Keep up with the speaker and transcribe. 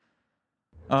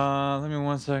Let me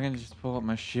 1 second. Just pull up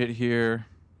my shit here.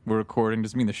 We're recording.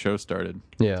 Doesn't mean the show started.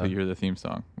 Yeah. Until you hear the theme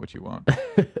song, which you won't. All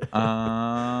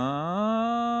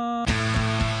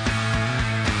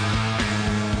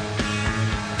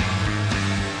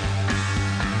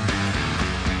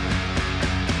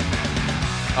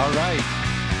right.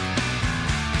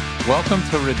 Welcome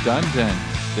to Redundant,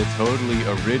 the totally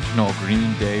original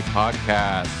Green Day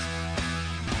podcast.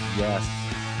 Yes,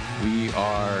 we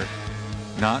are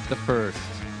not the first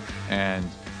and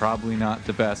probably not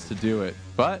the best to do it,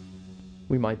 but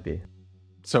we might be.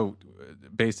 So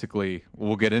basically,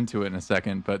 we'll get into it in a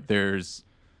second, but there's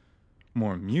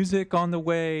more music on the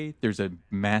way. There's a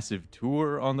massive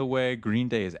tour on the way. Green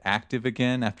Day is active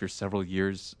again after several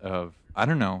years of, I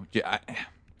don't know,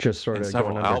 just sort of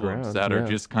several going albums that are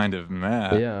just kind of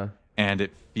meh. Yeah. And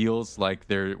it feels like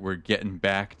we're getting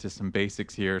back to some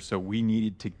basics here. So we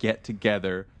needed to get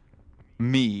together,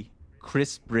 me,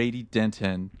 Chris Brady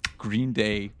Denton, Green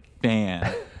Day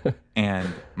fan,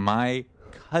 and my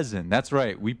cousin. That's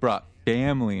right. We brought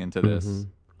family into this.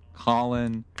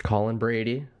 Mm-hmm. Colin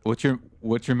Brady. What's your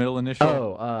middle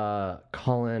initial?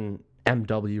 Colin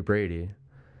M.W. Brady.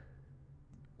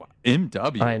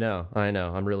 M.W.? I know.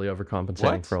 I'm really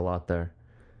overcompensating for a lot there.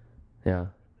 Yeah.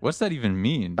 What's that even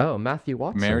mean? Oh, Matthew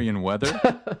Watson.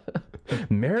 Merriam-Weather?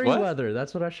 Merriam-Weather.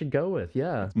 That's what I should go with.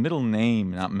 Yeah. It's middle name,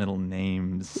 not middle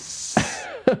names.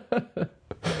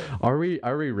 Are we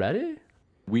ready?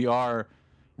 We are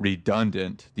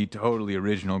Redundant, the totally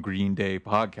original Green Day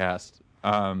podcast.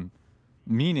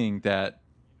 Meaning that,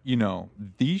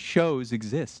 these shows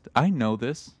exist. I know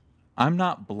this. I'm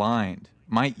not blind.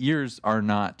 My ears are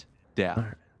not deaf.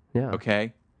 Right. Yeah.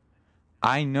 Okay?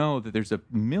 I know that there's a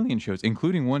million shows,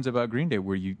 including ones about Green Day,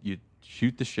 where you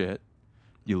shoot the shit,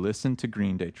 you listen to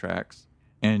Green Day tracks,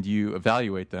 and you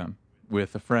evaluate them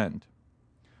with a friend.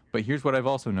 But here's what I've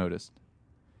also noticed,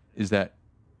 is that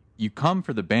you come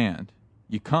for the band,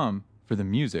 you come for the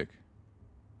music,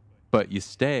 but you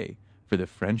stay for the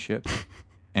friendship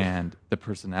and the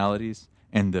personalities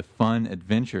and the fun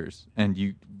adventures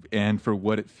and for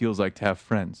what it feels like to have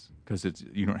friends, because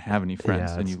you don't have any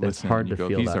friends, and you listen it's hard and you to go,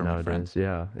 feel these that are my nowadays. friends.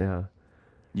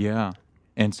 Yeah.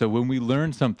 And so when we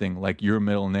learn something like your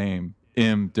middle name,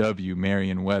 M.W.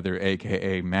 Merriam-Weather,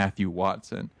 a.k.a. Matthew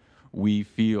Watson, we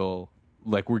feel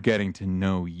like we're getting to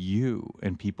know you,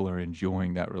 and people are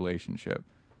enjoying that relationship.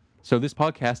 So this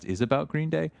podcast is about Green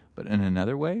Day, but in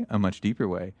another way, a much deeper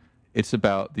way, it's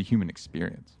about the human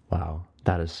experience. Wow,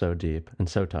 that is so deep and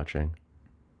so touching.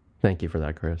 Thank you for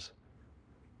that, Chris.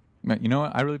 You know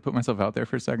what? I really put myself out there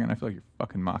for a second. I feel like you're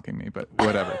fucking mocking me, but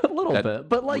whatever. A little bit,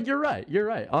 but you're right. You're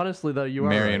right. Honestly, though, you are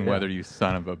Merriam-Weather, right, you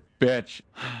son of a bitch.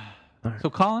 Right.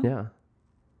 So, Colin? Yeah.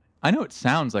 I know it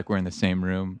sounds like we're in the same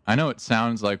room. I know it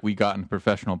sounds like we got in a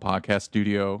professional podcast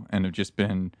studio and have just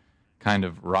been kind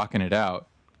of rocking it out,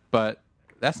 but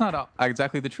that's not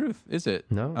exactly the truth, is it?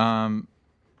 No.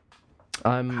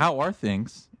 How are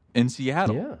things in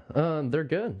Seattle? Yeah, they're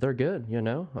good. They're good.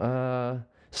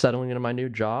 Settling into my new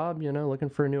job. Looking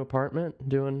for a new apartment.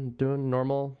 Doing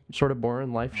normal, sort of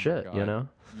boring life shit. Yeah,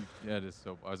 it is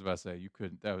so. I was about to say you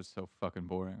couldn't. That was so fucking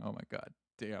boring. Oh my god,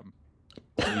 damn,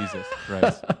 Jesus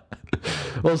Christ.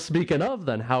 Well, speaking of,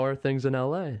 then, how are things in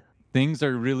LA? Things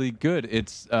are really good.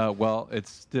 It's it's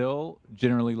still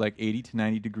generally like 80 to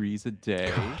 90 degrees a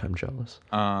day. God, I'm jealous.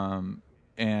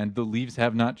 And the leaves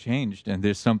have not changed, and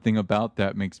there's something about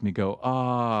that makes me go,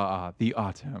 the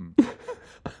autumn.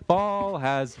 Fall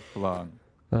has flung.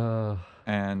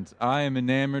 And I am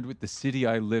enamored with the city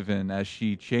I live in as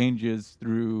she changes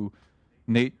through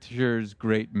nature's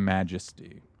great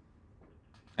majesty.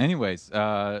 Anyways,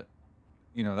 that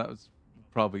was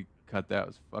probably cut. That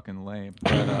was fucking lame.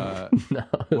 But No,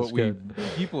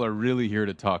 people are really here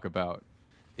to talk about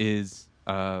is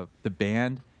the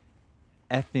band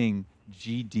effing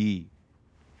GD,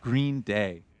 Green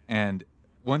Day. And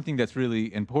one thing that's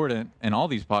really important in all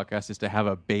these podcasts is to have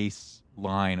a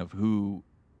baseline of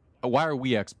why are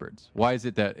we experts? Why is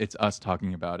it that it's us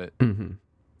talking about it? Mm-hmm.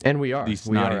 And we are. We are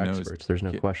snotty-nosed experts. There's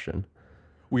no question.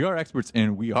 We are experts,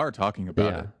 and we are talking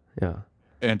about it. Yeah.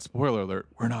 And spoiler alert,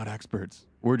 we're not experts.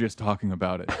 We're just talking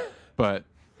about it. But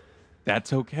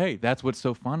that's okay. That's what's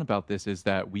so fun about this, is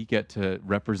that we get to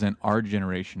represent our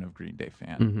generation of Green Day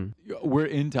fan. Mm-hmm. We're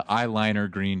into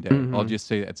eyeliner Green Day. Mm-hmm. I'll just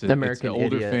say it's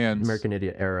older fans. American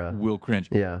Idiot era will cringe.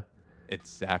 Yeah.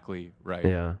 Exactly right.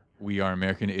 Yeah. We are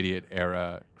American Idiot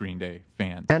era Green Day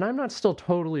fans. And I'm not still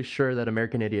totally sure that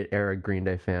American Idiot era Green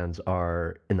Day fans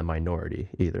are in the minority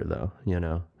either, though,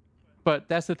 But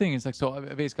that's the thing. It's like, so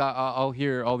basically, I'll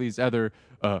hear all these other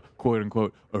quote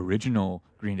unquote original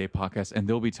Green Day podcasts, and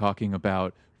they'll be talking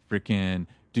about freaking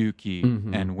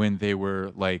Dookie and when they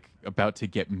were like about to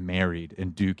get married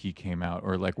and Dookie came out,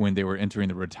 or like when they were entering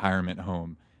the retirement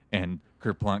home and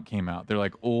Kerplunk came out. They're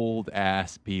like old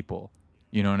ass people.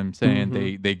 You know what I'm saying?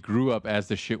 They grew up as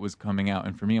the shit was coming out.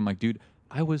 And for me, I'm like, dude,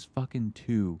 I was fucking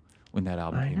 2 when that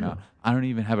album came out. I don't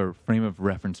even have a frame of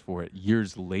reference for it.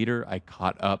 Years later, I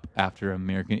caught up after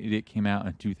American Idiot came out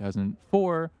in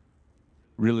 2004,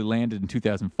 really landed in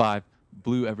 2005,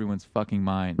 blew everyone's fucking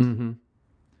mind.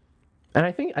 And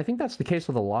I think that's the case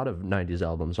with a lot of 90s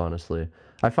albums, honestly.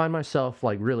 I find myself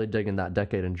like really digging that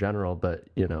decade in general, but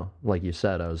you know, like you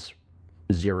said, I was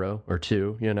 0 or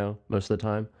 2, you know, most of the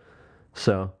time.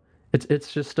 So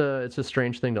it's just it's a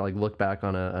strange thing to like look back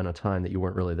on a time that you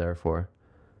weren't really there for,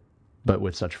 but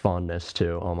with such fondness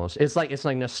too. Almost it's like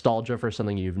nostalgia for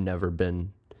something you've never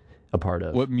been a part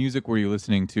of. What music were you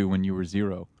listening to when you were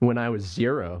 0? When I was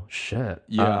 0, shit.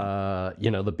 Yeah.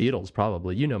 You know, the Beatles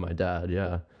probably. You know my dad,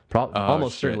 yeah.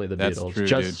 Almost certainly the That's Beatles. true,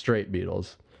 Just dude. straight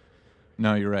Beatles.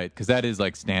 No, you're right, because that is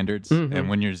like standards. And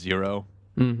when you're 0,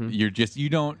 you're just you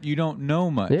don't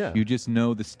know much. Yeah. You just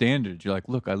know the standards. You're like,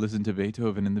 look, I listened to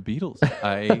Beethoven and the Beatles.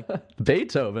 I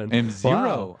Beethoven. am 0.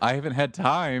 Wow. I haven't had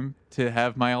time to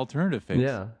have my alternative fix.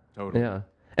 Yeah. Totally. Yeah.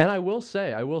 And I will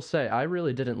say, I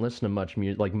really didn't listen to much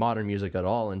like modern music at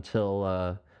all until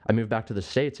I moved back to the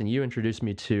States, and you introduced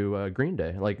me to Green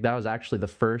Day. Like that was actually the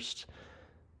first.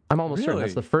 I'm almost certain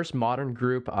that's Really? the first modern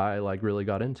group I like really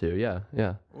got into. Yeah,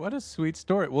 yeah. What a sweet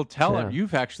story. Well, tell Yeah. it.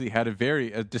 You've actually had a very,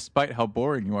 despite how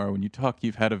boring you are when you talk,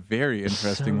 you've had a very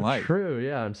interesting So life. true.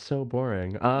 Yeah, I'm so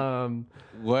boring.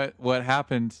 What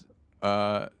happened?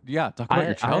 Yeah, talk about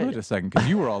your childhood a second, because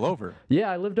you were all over.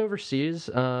 Yeah, I lived overseas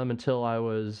until I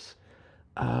was,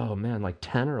 oh man, like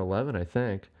 10 or 11, I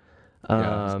think.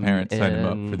 Yeah, his parents signed him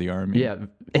up for the army. Yeah,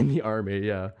 in the army.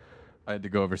 Yeah. I had to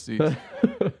go overseas.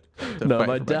 No,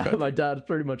 my dad's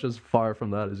pretty much as far from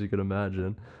that as you can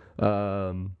imagine.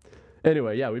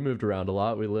 Anyway, yeah, we moved around a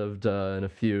lot. We lived in a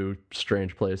few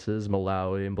strange places,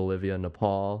 Malawi and Bolivia and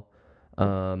Nepal.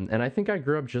 And I think I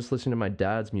grew up just listening to my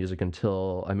dad's music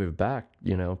until I moved back,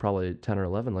 you know, probably 10 or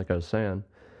 11, like I was saying.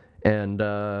 And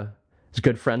I was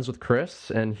good friends with Chris,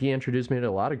 and he introduced me to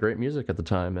a lot of great music at the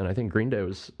time. And I think Green Day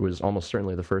was almost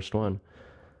certainly the first one.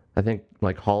 I think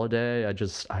like Holiday,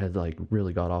 I had like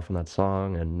really got off on that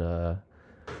song, and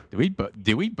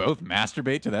Did we both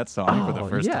masturbate to that song for the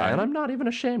first time? Yeah, and I'm not even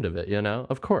ashamed of it, you know,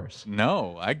 of course.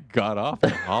 No, I got off on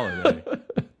Holiday.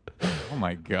 Oh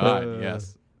my God,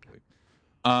 yes.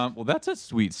 Well, that's a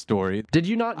sweet story. Did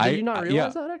you not realize yeah.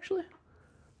 that actually?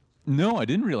 No, I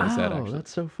didn't realize that Oh, actually.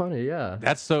 that's so funny. Yeah.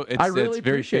 That's so. I really it's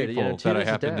very appreciate it, you know, shameful that I 2 days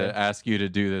a happened day. to ask you to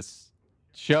do this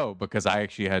show, because I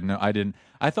actually had no. I didn't.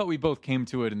 I thought we both came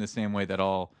to it in the same way that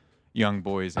all young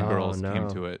boys and girls came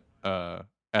to it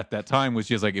at that time, was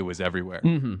just like it was everywhere.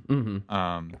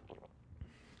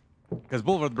 Because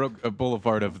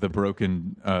Boulevard of the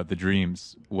Broken the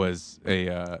Dreams was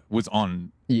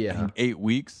on I think 8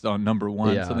 weeks on number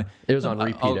 1. Yeah. Something. It was on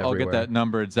repeat I'll get everywhere. that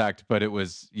number exact, but it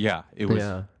was. Yeah.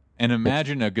 And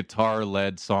imagine a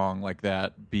guitar-led song like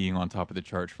that being on top of the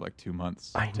charts for like 2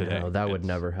 months. I today. know that would It's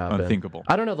never happen. Unthinkable.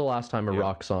 I don't know the last time a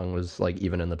rock song was like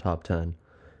even in the top 10,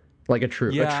 like a true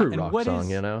and rock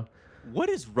song. You know, What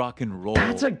is rock and roll?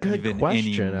 that's a good even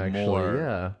question. anymore? Actually,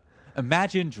 yeah.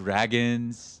 Imagine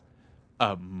Dragons,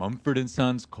 Mumford and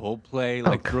Sons, Coldplay.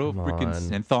 Like throw a come freaking on.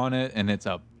 synth on it, and it's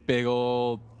a big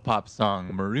old pop song.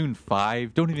 Maroon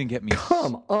 5. Don't even get me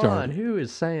Come on, started. who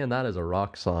is saying that is a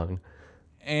rock song?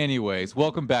 Anyways,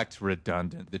 welcome back to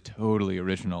Redundant, the totally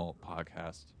original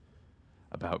podcast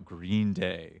about Green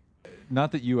Day.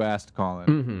 Not that you asked,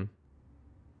 Colin.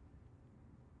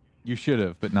 You should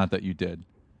have, but not that you did.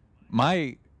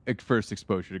 My first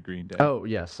exposure to Green Day. Oh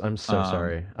yes, I'm so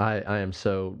sorry. I am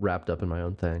so wrapped up in my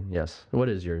own thing. Yes. What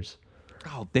is yours?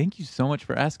 Oh, thank you so much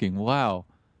for asking. Wow.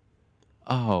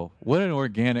 Oh, what an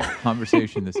organic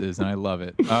conversation this is, and I love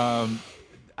it.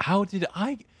 How did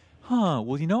I...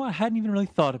 Well, you know, I hadn't even really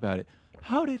thought about it.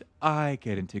 How did I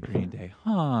get into Green Day?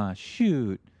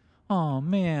 Shoot. Oh,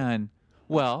 man.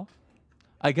 Well,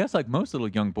 I guess like most little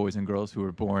young boys and girls who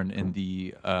were born in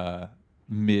the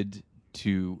mid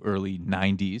to early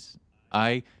 90s,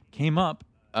 I came up,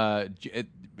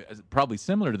 probably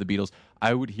similar to the Beatles,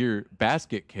 I would hear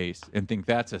Basket Case and think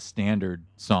that's a standard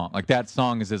song. Like that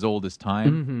song is as old as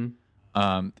time.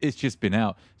 It's just been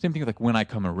out. Same thing with like When I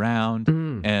Come Around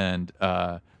and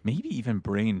maybe even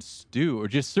Brain Stew, or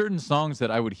just certain songs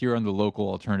that I would hear on the local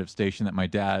alternative station that my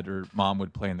dad or mom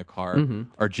would play in the car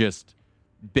are just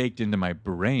baked into my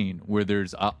brain, where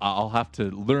I'll have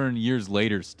to learn years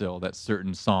later still that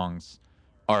certain songs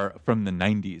are from the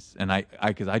 90s, and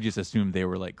I just assumed they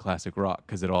were like classic rock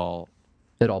because it all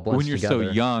it all blends when you're together.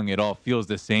 so young, it all feels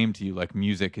the same to you. Like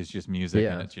music is just music,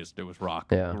 and it was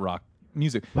rock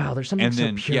music. Wow, there's something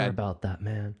so pure about that,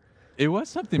 man. It was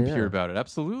something pure about it,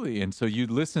 absolutely. And so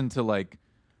you'd listen to like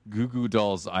Goo Goo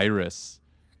Dolls' Iris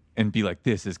and be like,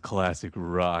 "This is classic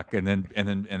rock," and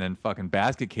then fucking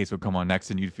Basket Case would come on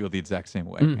next, and you'd feel the exact same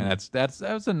way. And that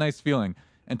was a nice feeling.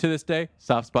 And to this day,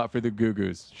 soft spot for the Goo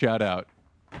Goos. Shout out,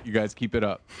 you guys keep it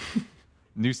up.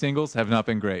 New singles have not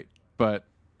been great, but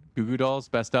Goo Goo Dolls'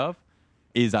 Best Of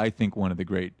is, I think, one of the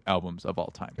great albums of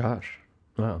all time. Gosh,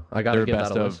 wow, I gotta give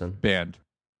that a listen. Band,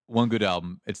 one good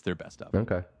album. It's their best of.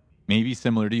 Okay. Maybe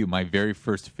similar to you, my very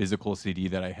first physical CD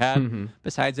that I had,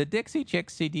 besides a Dixie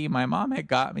Chicks CD my mom had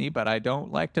got me, but I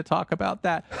don't like to talk about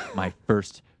that. My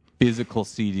first physical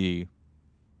CD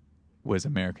was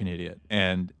American Idiot.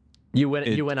 And you went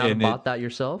out and bought that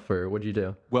yourself, or what'd you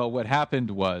do? Well, what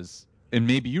happened was, and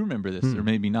maybe you remember this or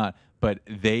maybe not, but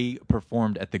they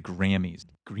performed at the Grammys.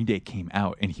 Green Day came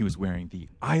out, and he was wearing the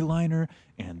eyeliner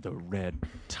and the red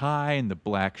tie and the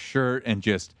black shirt and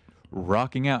just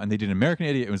rocking out. And they did American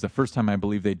Idiot. It was the first time I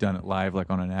believe they'd done it live, like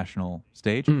on a national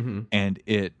stage. And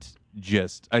it's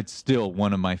still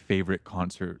one of my favorite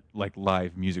concert, like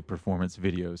live music performance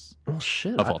videos. Well,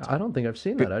 shit, I don't think I've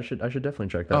seen that. I should definitely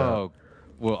check that out.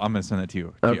 Well, I'm going to send that to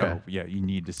you. Okay. Oh, yeah, you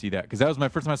need to see that. Because that was my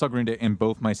first time I saw Green Day, and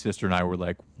both my sister and I were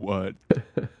like, what?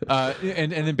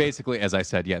 And then basically, as I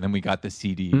said, then we got the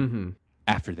CD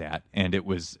after that. And it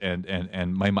was, and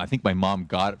I think my mom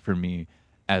got it for me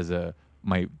as a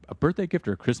birthday gift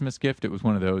or a Christmas gift. It was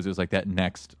one of those. It was like that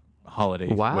next holiday,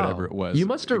 whatever it was. You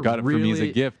must have got it for me as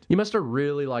a gift. You must have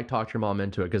really like talked your mom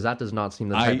into it, because that does not seem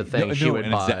the type of thing she would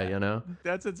buy. You know,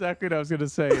 that's exactly what I was going to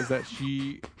say. Is that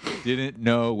she didn't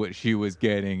know what she was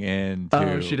getting into.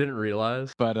 Oh, she didn't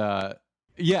realize. But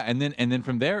and then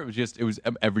from there it was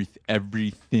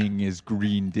everything is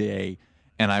Green Day,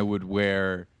 and I would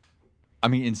wear. I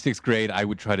mean, in 6th grade, I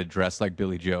would try to dress like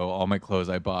Billy Joe. All my clothes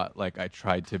I bought, like I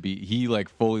tried to be. He like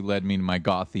fully led me to my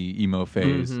gothy emo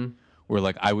phase. Where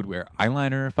like I would wear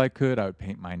eyeliner if I could, I would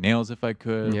paint my nails if I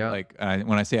could. Yeah. Like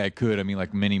when I say I could, I mean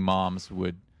like many moms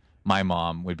would. My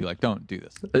mom would be like, "Don't do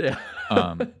this." Yeah.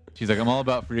 She's like, "I'm all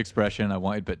about free expression. I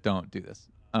want it, but don't do this."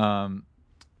 You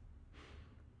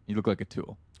look like a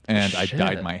tool, and I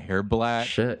dyed my hair black.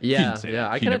 Shit. Yeah.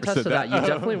 I can attest to that. You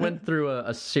definitely went through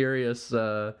a serious,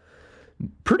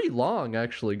 pretty long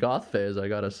actually goth phase, I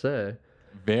gotta say.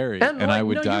 Very, and I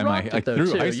would dye my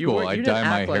through high school. I'd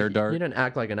dye my hair dark. You didn't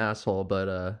act like an asshole,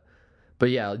 but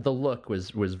yeah, the look was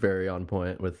very on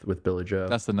point with Billy Joe.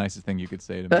 That's the nicest thing you could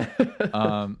say to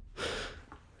me.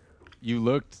 You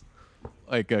looked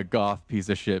like a goth piece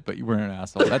of shit, but you weren't an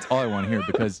asshole. That's all I want to hear,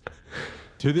 because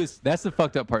that's the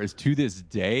fucked up part. Is to this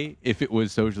day, if it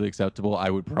was socially acceptable, I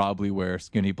would probably wear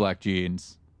skinny black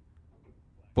jeans,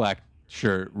 black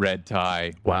shirt, red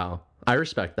tie. Wow. I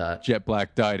respect that. Jet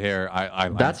black dyed hair.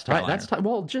 That's tight. That's tight.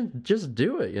 Well, just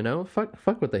do it. You know, fuck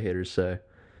what the haters say.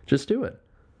 Just do it.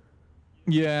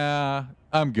 Yeah,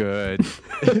 I'm good.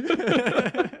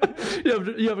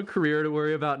 You have a career to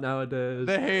worry about nowadays.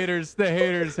 The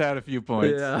haters had a few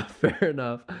points. Yeah, fair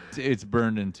enough. It's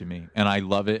burned into me, and I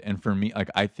love it. And for me,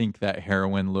 like I think that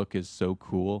heroin look is so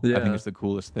cool. Yeah. I think it's the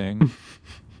coolest thing.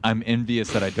 I'm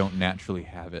envious that I don't naturally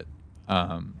have it.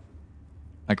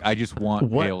 Like I just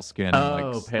want pale skin.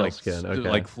 Pale skin. Okay.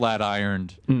 Like flat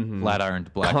ironed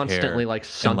black constantly hair, like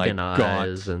sunken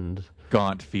eyes and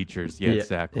gaunt features. Yeah,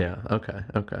 exactly. Yeah.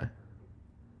 Okay.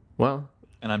 Well,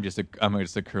 and I'm just a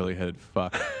curly headed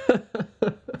fuck.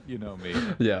 You know me.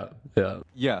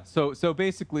 Yeah. So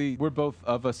basically, we're both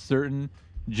of a certain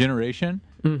generation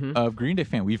of Green Day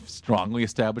fan. We've strongly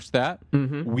established that.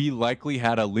 We likely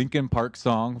had a Linkin Park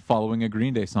song following a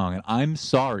Green Day song, and I'm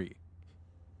sorry,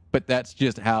 but that's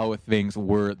just how things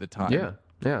were at the time.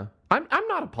 Yeah. I'm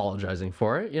not apologizing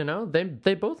for it. You know,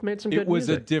 they both made some good music. It was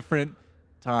a different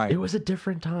time. It was a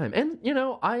different time, and you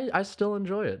know, I still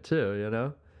enjoy it too. You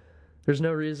know, there's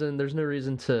no reason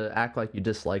to act like you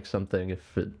dislike something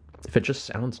if it just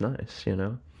sounds nice. You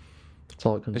know, that's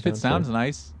all it comes down to. If it sounds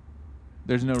nice,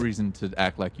 there's no reason to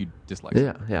act like you dislike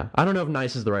it. Yeah. I don't know if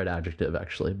nice is the right adjective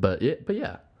actually, but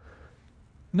yeah.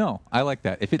 No, I like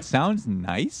that. If it sounds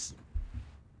nice,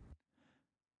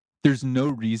 there's no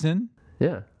reason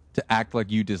to act like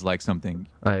you dislike something.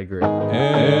 I agree.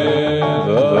 And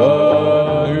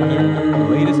the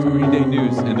latest Green Day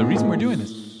news, and the reason we're doing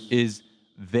this is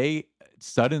they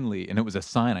suddenly, and it was a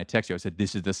sign, I texted you, I said,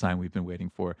 this is the sign we've been waiting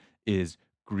for, is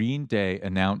Green Day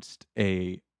announced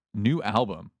a new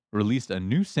album, released a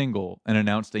new single, and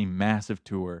announced a massive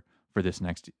tour for this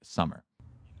next summer.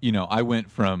 You know, I went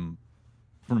from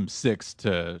 6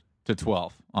 to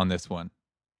 12 on this one.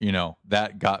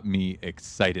 that got me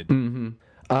excited.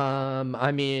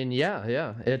 I mean,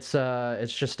 yeah. It's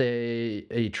just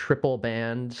a triple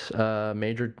band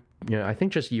major. I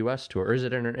think just U.S. tour. Or is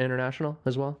it international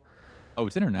as well? Oh,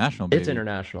 it's international, baby. It's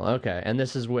international. Okay, and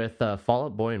this is with Fall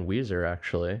Out Boy and Weezer,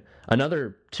 actually.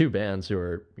 Another two bands who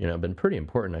are been pretty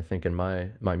important, I think, in my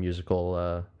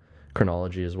musical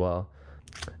chronology as well.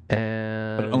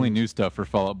 And But only new stuff for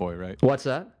Fall Out Boy, right? What's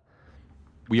that?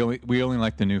 We only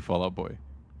like the new Fall Out Boy.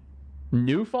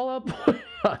 New Fall Out Boy?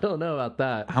 I don't know about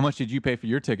that. How much did you pay for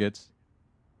your tickets?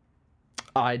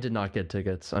 I did not get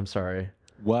tickets. I'm sorry.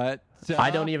 What?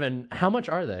 I don't even. How much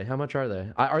are they?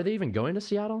 Are they even going to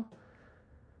Seattle?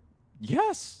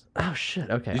 Yes. Oh shit.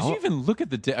 Okay. Did you even look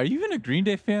at are you even a Green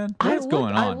Day fan? What's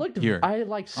going on here? I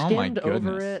skimmed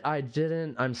over it. I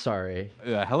didn't. I'm sorry.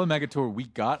 Hella Mega Tour. We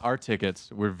got our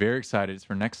tickets. We're very excited. It's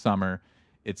for next summer.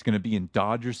 It's going to be in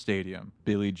Dodger Stadium.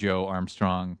 Billy Joe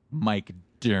Armstrong, Mike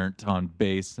Dirnt on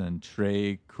bass, and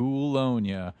Trey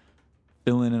Coulonia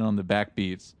filling in on the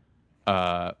backbeats,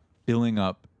 filling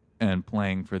up and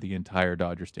playing for the entire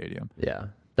Dodger Stadium. Yeah.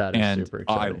 That is super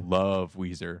exciting. I love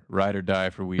Weezer. Ride or die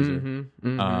for Weezer.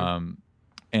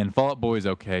 And Fall Out Boy is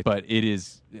okay, but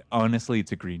honestly,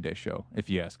 it's a Green Day show, if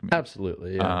you ask me.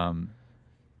 Absolutely, yeah.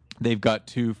 They've got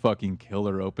two fucking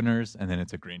killer openers, and then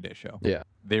it's a Green Day show. Yeah.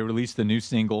 They released the new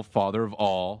single, Father of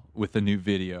All, with a new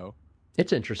video.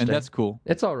 It's interesting. And that's cool.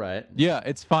 It's all right. Yeah,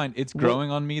 it's fine. It's growing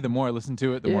on me. The more I listen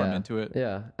to it, the more I'm into it.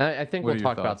 Yeah. I think we'll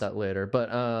talk about that later, but...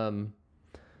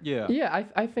 Yeah,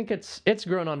 I think it's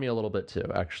grown on me a little bit too,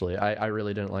 actually. I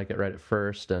really didn't like it right at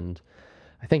first, and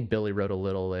I think Billy wrote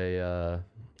a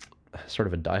sort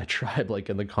of a diatribe like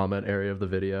in the comment area of the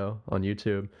video on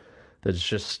YouTube that's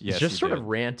just sort of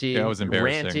ranty,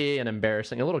 ranty and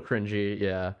embarrassing, a little cringy,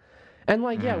 yeah. And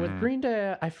with Green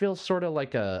Day, I feel sort of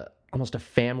like almost a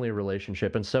family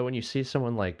relationship, and so when you see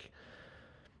someone like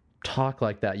talk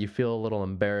like that, you feel a little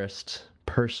embarrassed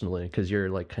personally because you're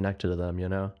like connected to them,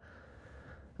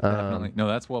 Definitely. No,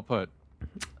 that's well put.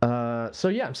 So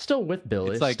yeah, I'm still with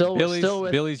Billy. It's like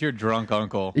Billy's your drunk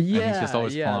uncle. Yeah, and he's just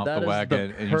always falling off the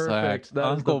wagon, and you're like,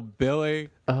 Uncle Billy,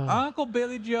 Uncle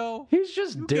Billy Joe. He's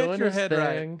just doing his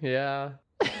thing. Right. Yeah.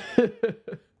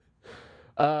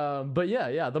 But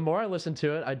yeah. The more I listen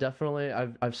to it,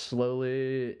 I've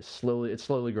slowly, it's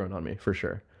slowly grown on me for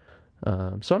sure.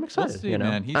 So I'm excited. We'll see,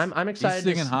 man. I'm excited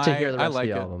to hear the rest of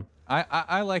the album.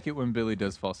 I like it when Billy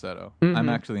does falsetto. I'm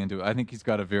actually into it. I think he's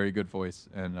got a very good voice,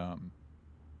 and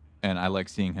I like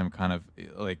seeing him kind of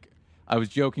like. I was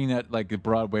joking that like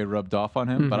Broadway rubbed off on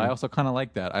him, but I also kind of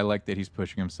like that. I like that he's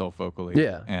pushing himself vocally.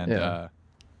 Yeah, and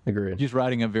agreed. He's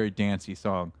writing a very dancey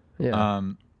song. Yeah.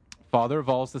 Father of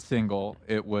All's the single.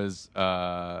 It was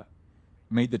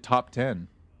made the top 10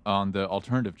 on the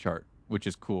alternative chart, which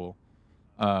is cool.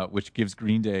 Which gives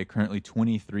Green Day currently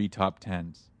 23 top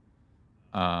 10s.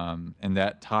 And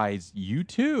that ties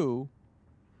U2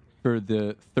 for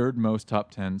the third most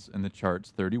top 10s in the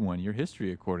charts, 31-year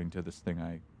history, according to this thing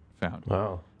I found.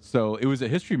 Wow. So it was a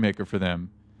history maker for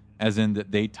them, as in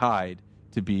that they tied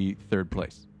to be third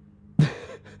place.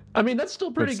 I mean, that's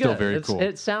still pretty good. Still very cool.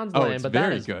 It sounds lame, but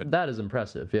good. That is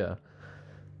impressive, yeah.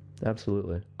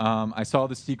 Absolutely. I saw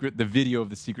the video of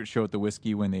the secret show at the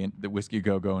Whiskey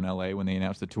Go-Go in LA when they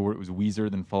announced the tour. It was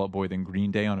Weezer, then Fall Out Boy, then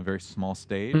Green Day on a very small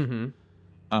stage.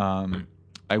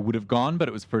 I would have gone, but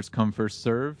it was first come, first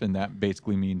serve, and that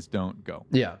basically means don't go.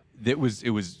 Yeah. It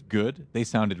was good. They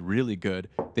sounded really good.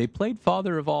 They played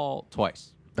Father of All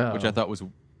twice, which I thought was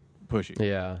pushy.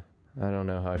 Yeah. I don't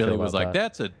know how I Billy feel about was like, that.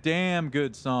 that's a damn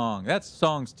good song. That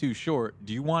song's too short.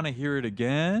 Do you want to hear it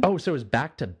again? Oh, so it was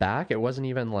back to back? It wasn't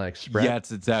even like spread? Yeah,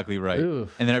 that's exactly right.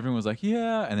 Oof. And then everyone was like,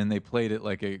 yeah. And then they played it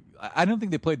like I don't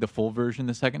think they played the full version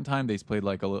the second time. They played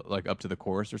like up to the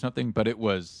chorus or something. But it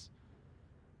was,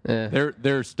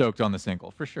 they're stoked on the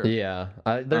single for sure. Yeah.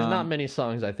 There's not many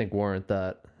songs I think warrant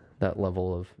that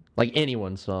level of, like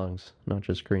anyone's songs, not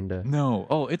just Green Day. No.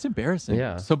 Oh, it's embarrassing.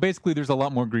 Yeah. So basically there's a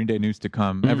lot more Green Day news to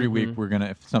come. Every week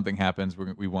if something happens,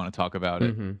 we want to talk about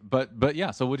it. But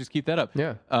yeah, so we'll just keep that up.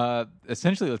 Yeah.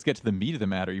 Essentially, let's get to the meat of the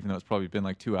matter, even though it's probably been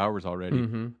like 2 hours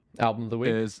already. Album of the week.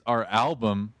 Is our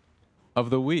album of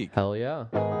the week. Hell yeah.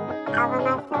 Album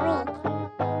of the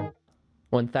week.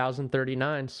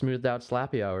 1039 Smoothed Out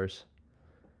Slappy Hours,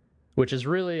 which is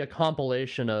really a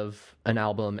compilation of an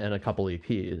album and a couple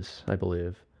EPs, I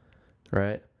believe.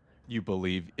 Right? You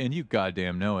believe, and you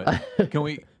goddamn know it. Can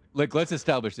we let's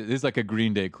establish it. This is like a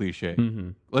Green Day cliche.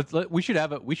 We should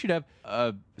have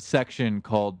a section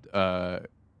called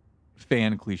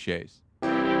fan cliches.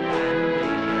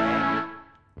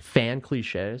 Fan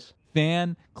cliches.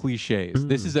 fan cliches.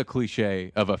 This is a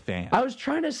cliche of a fan. I was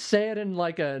trying to say it in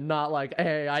like a not like,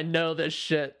 hey, I know this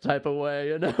shit type of way,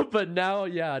 you know. But now,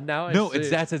 now I see.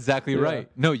 That's exactly right.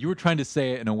 No, you were trying to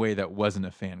say it in a way that wasn't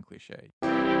a fan cliche.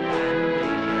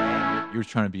 You were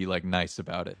trying to be like nice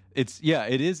about it.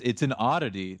 It is. It's an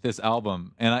oddity, this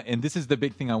album, and this is the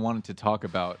big thing I wanted to talk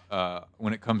about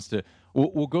when it comes to.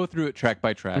 We'll go through it track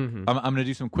by track. I'm going to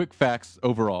do some quick facts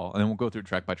overall, and then we'll go through it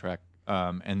track by track,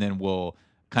 and then we'll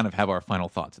kind of have our final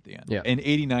thoughts at the end. Yeah. In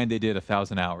 '89, they did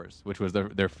 1,000 Hours, which was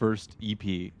their first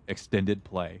EP extended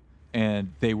play,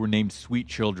 and they were named Sweet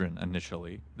Children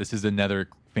initially. This is another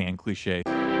fan cliche.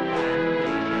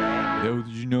 Oh,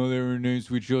 did you know they were named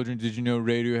Sweet Children? Did you know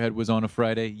Radiohead was on a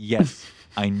Friday? Yes,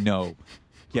 I know.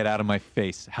 Get out of my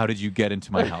face. How did you get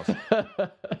into my house?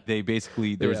 There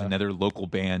was another local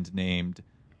band named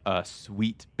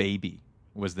Sweet Baby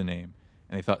was the name.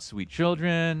 And they thought Sweet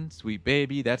Children, Sweet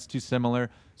Baby, that's too similar.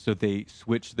 So they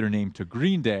switched their name to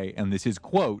Green Day. And this is,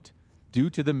 quote, due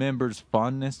to the members'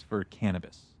 fondness for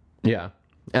cannabis. Yeah.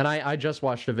 And I just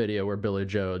watched a video where Billy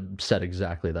Joe said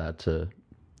exactly that to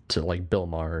like Bill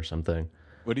Maher or something.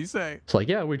 What'd he say? It's like,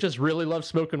 yeah, we just really love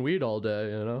smoking weed all day,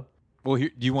 you know? Well, do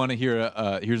you want to hear,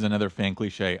 here's another fan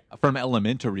cliche from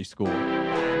elementary school.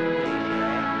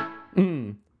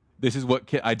 This is what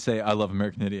I'd say, I love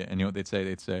American Idiot. And you know what they'd say?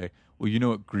 They'd say, well, you know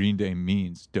what Green Day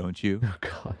means, don't you? Oh,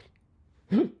 God.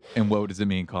 And what does it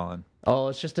mean, Colin? Oh,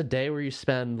 it's just a day where you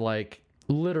spend, like,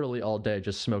 literally all day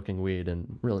just smoking weed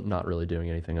and really not really doing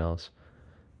anything else.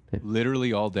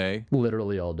 Literally all day?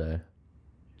 Literally all day.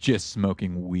 Just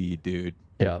smoking weed, dude.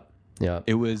 Yeah. Yeah.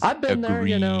 It was I've been there,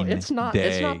 you know. It's not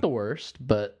day. the worst,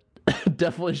 but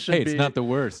definitely should be. Hey, it's not the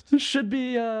worst. Should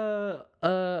be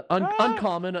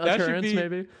uncommon occurrence,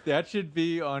 maybe. That should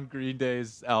be on Green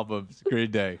Day's albums.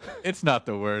 Green Day. It's not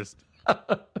the worst.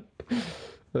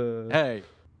 Hey,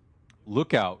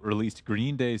 Lookout released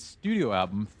Green Day's studio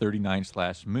album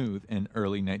 39/Smooth in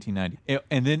early 1990.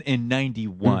 And then in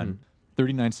 91,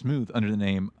 39 Smooth under the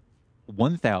name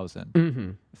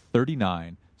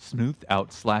 1039 smoothed out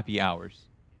Slappy Hours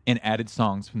and added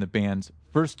songs from the band's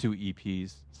first two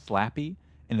EPs, Slappy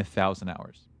and 1,000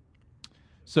 Hours.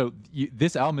 So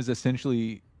this album is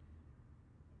essentially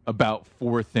about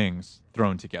four things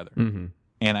thrown together.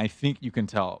 And I think you can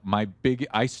tell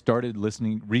I started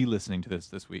re-listening to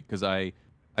this week because I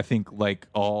think like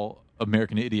all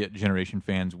American Idiot generation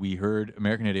fans, we heard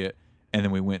American Idiot and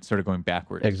then we started going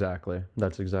backwards. Exactly.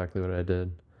 That's exactly what I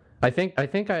did. I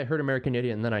think I heard American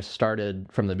Idiot and then I started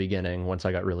from the beginning once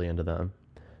I got really into them.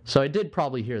 So I did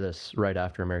probably hear this right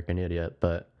after American Idiot,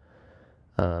 but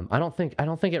I don't think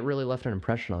it really left an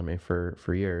impression on me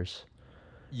for years.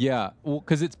 Yeah, well,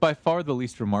 because it's by far the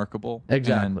least remarkable.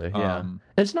 Exactly. Yeah,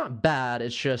 it's not bad.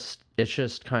 It's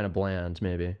just kind of bland.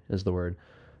 Maybe is the word.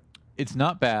 It's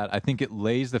not bad. I think it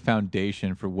lays the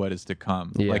foundation for what is to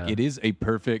come. Yeah. Like it is a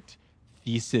perfect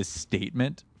thesis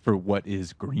statement for what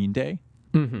is Green Day,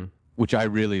 which I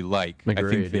really like.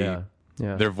 Agreed, I think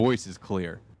their voice is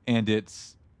clear and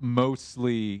it's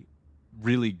mostly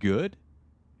really good.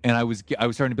 And I was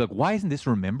starting to be like, why isn't this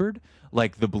remembered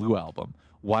like the Blue Album?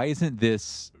 Why isn't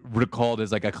this recalled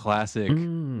as like a classic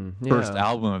first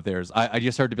album of theirs? I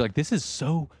just started to be like, this is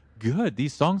so good.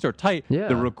 These songs are tight. Yeah.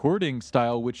 The recording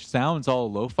style, which sounds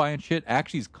all lo-fi and shit,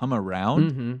 actually has come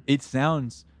around.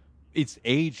 It's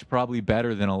aged probably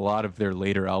better than a lot of their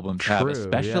later albums have,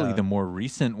 especially the more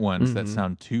recent ones that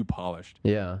sound too polished.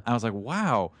 Yeah. I was like,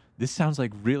 wow, this sounds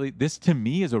like this to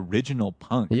me is original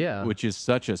punk. Yeah. Which is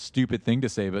such a stupid thing to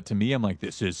say, but to me, I'm like,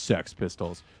 this is Sex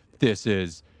Pistols. This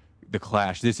is The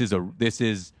Clash. This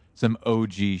is some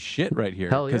OG shit right here.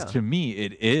 Hell yeah. Because to me,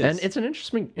 it is. And it's an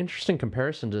interesting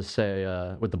comparison to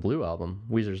say with the Blue Album,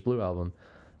 Weezer's Blue Album.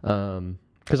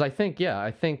 Because I think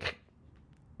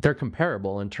they're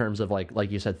comparable in terms of like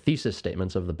you said, thesis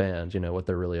statements of the band, you know, what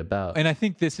they're really about. And I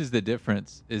think this is the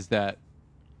difference, is that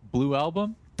Blue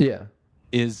Album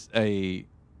is a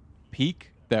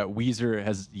peak that Weezer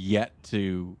has yet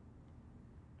to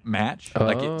match.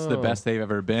 Like it's the best they've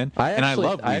ever been. I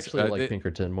love Weezer. I actually like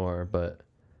Pinkerton more, but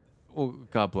well,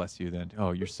 God bless you then.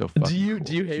 Oh, you're so fucking Do you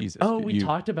cool. hate Jesus, we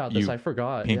talked about this. I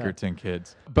forgot. Pinkerton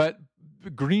kids. But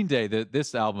Green Day,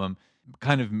 this album,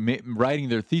 kind of writing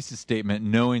their thesis statement,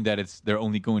 knowing that they're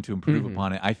only going to improve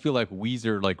upon it. I feel like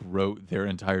Weezer wrote their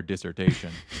entire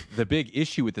dissertation. The big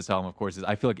issue with this album, of course, is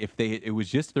I feel like if it was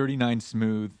just 39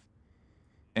 Smooth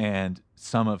and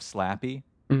some of Slappy,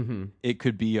 it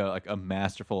could be a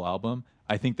masterful album.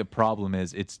 I think the problem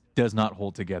is it does not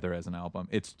hold together as an album.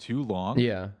 It's too long.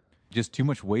 Yeah. Just too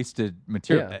much wasted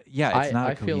material. Yeah, it's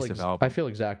not a cohesive album. I feel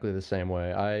exactly the same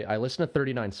way. I listened to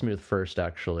 39 Smooth first,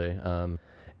 actually.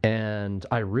 And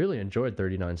I really enjoyed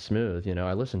 39 Smooth. You know,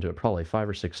 I listened to it probably 5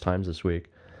 or 6 times this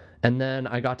week. And then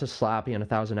I got to Slappy and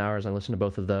 1,000 Hours. I listened to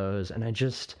both of those, and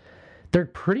they're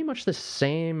pretty much the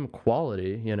same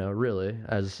quality, you know, really,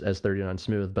 as 39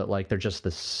 Smooth, but like they're just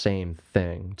the same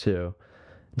thing too.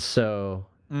 So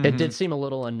it did seem a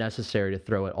little unnecessary to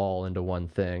throw it all into one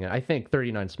thing. I think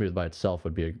 39 Smooth by itself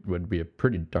would be a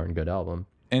pretty darn good album.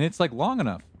 And it's like long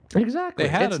enough. Exactly. They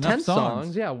had it's enough 10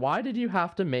 songs. Yeah. Why did you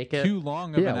have to make it too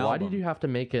long of an album? Why did you have to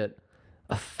make it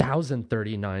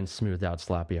 1,039 smoothed out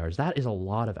Slappy hours? That is a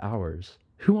lot of hours.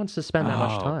 Who wants to spend that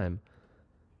much time?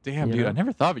 Damn, dude, I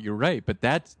never thought of it. You're right, but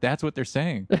that's what they're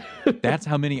saying. That's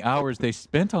how many hours they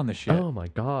spent on the shit. Oh my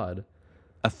god.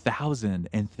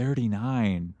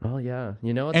 1,039. Well, yeah.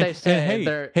 You know what they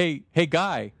say? Hey,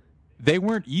 guy, they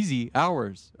weren't easy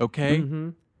hours, okay?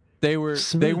 Mm-hmm. They weren't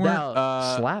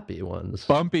slappy ones.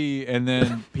 Bumpy and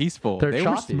then peaceful. They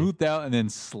were smoothed out and then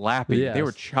slappy. Yes. They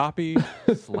were choppy,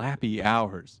 slappy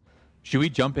hours. Should we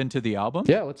jump into the album?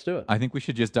 Yeah, let's do it. I think we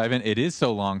should just dive in. It is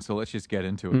so long, so let's just get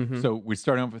into it. Mm-hmm. So we're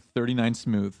starting off with 39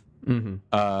 Smooth.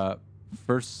 Mm-hmm.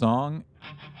 First song.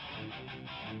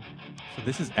 So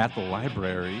this is At the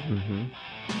Library. Mm-hmm.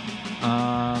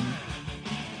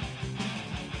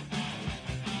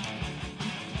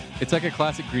 It's like a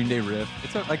classic Green Day riff.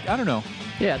 It's like, I don't know.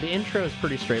 Yeah, the intro is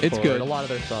pretty straightforward. It's good. A lot of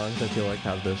their songs, I feel like,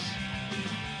 have this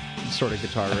sort of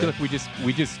guitar riff. I feel like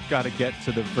we just got to get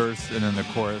to the verse and then the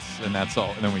chorus, and that's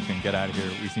all. And then we can get out of here.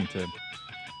 We seem to...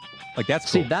 Like,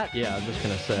 that's cool. See, that, yeah, I was just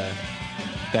going to say.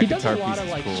 That he does a guitar lot piece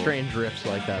of, like, cool. strange riffs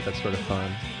like that. That's sort of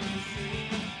fun.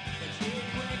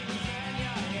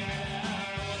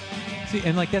 See,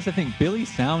 and, like, that's the thing. Billy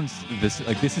sounds this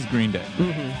is Green Day.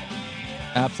 Mm-hmm.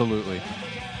 Absolutely.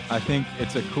 I think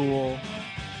it's a cool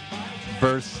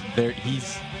verse there.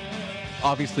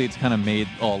 Obviously it's kind of made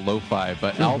all lo-fi,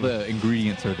 but all the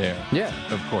ingredients are there. Yeah.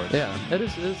 Of course. Yeah.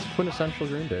 It's quintessential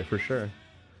Green Day for sure.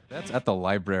 That's At the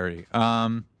Library.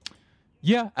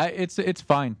 Yeah, it's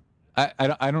fine.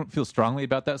 I don't feel strongly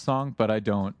about that song, but I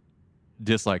don't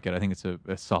dislike it. I think it's a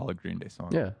solid Green Day song.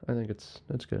 Yeah, I think it's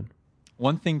good.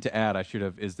 One thing to add, I should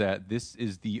have, is that this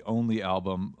is the only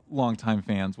album, longtime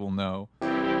fans will know,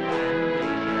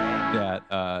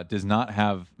 that does not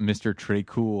have Mr. Trey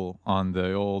Cool on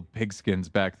the old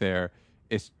pigskins back there.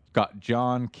 It's got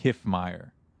John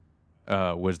Kiffmeyer,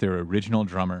 was their original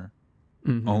drummer,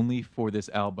 only for this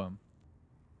album.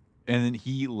 And then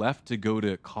he left to go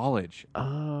to college.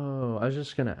 Oh, I was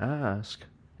just going to ask.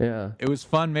 Yeah. It was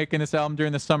fun making this album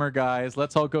during the summer, guys.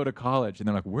 Let's all go to college. And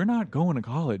they're like, we're not going to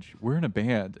college. We're in a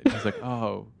band. And he's like,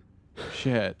 oh,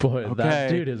 shit. Boy, okay. That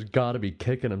dude has got to be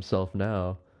kicking himself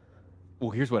now. Well,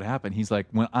 here's what happened. He's like,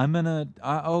 "Well, I'm gonna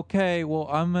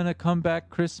come back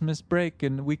Christmas break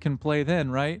and we can play then,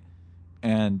 right?"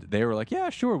 And they were like, "Yeah,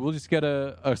 sure. We'll just get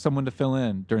someone to fill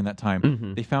in during that time."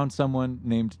 Mm-hmm. They found someone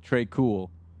named Trey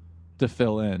Cool to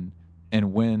fill in,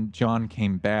 and when John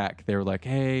came back, they were like,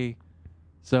 "Hey,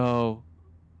 so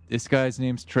this guy's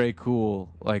name's Trey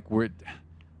Cool. Like, we're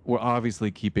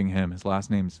obviously keeping him. His last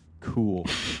name's Cool."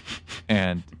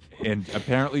 And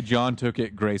apparently John took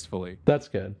it gracefully. That's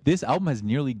good. This album has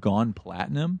nearly gone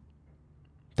platinum.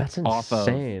 That's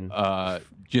insane. Off of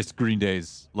just Green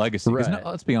Day's legacy. Right.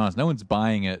 Let's be honest, no one's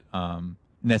buying it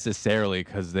necessarily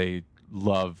because they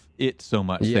love it so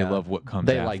much. Yeah. They love what comes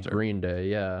after. They after. like Green Day,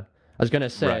 yeah. I was going to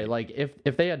say, right. like,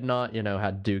 if they had not,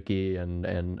 had Dookie and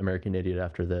American Idiot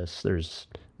after this, there's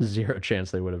zero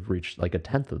chance they would have reached, like, a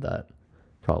tenth of that.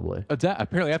 Probably.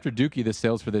 Apparently, after Dookie, the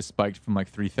sales for this spiked from like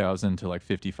 3,000 to like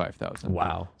 55,000.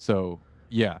 Wow. So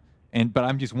yeah, but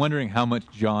I'm just wondering how much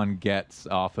John gets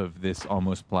off of this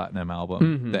almost platinum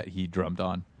album that he drummed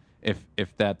on. If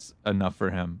that's enough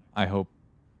for him, I hope.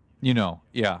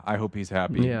 I hope he's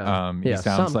happy. Yeah. He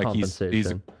sounds like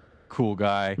he's a cool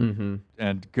guy,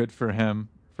 and good for him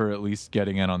for at least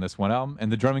getting in on this one album.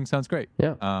 And the drumming sounds great.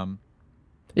 Yeah.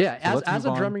 Yeah, so as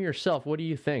a drummer yourself, what do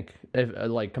you think? If,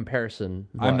 like, comparison?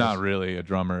 I'm not really a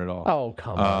drummer at all. Oh,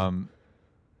 come on.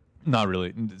 Not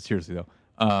really. Seriously though.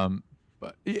 And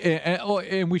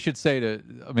we should say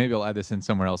maybe I'll add this in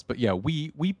somewhere else. But yeah,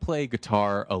 we play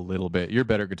guitar a little bit. You're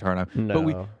better at guitar now.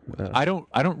 No, but I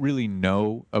don't really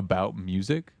know about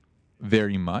music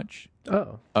very much.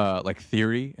 Oh. Like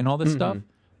theory and all this stuff.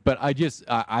 But I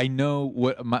know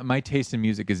what my taste in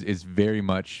music is very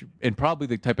much, and probably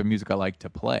the type of music I like to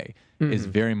play is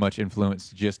very much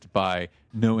influenced just by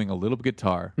knowing a little bit of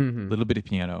guitar, a little bit of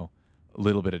piano, a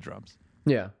little bit of drums.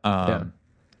 Yeah.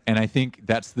 And I think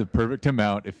that's the perfect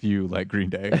amount. If you like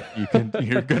Green Day,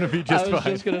 you're gonna be just fine. I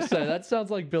was just gonna say that sounds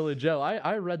like Billy Joe.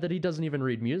 I read that he doesn't even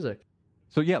read music.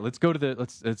 So yeah, let's go to the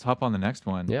let's hop on the next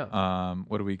one. Yeah.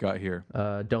 What do we got here?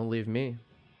 Don't Leave Me.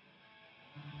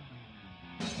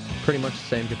 Pretty much the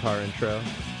same guitar intro.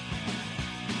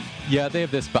 Yeah, they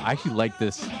have this, but I actually like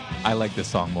this. I like this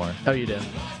song more. Oh, you do?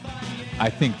 I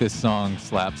think this song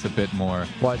slaps a bit more.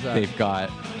 Why is that? They've got,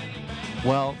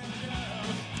 well,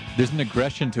 there's an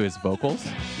aggression to his vocals.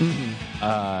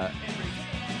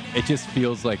 It just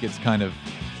feels like it's kind of,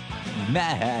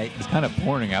 it's kind of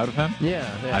pouring out of him.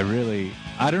 Yeah.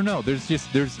 I don't know. There's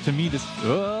to me this,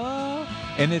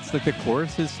 and it's like the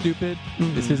chorus is stupid.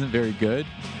 This isn't very good.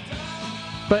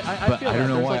 But I feel I don't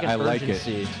know why like an I like it.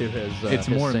 urgency to his. It's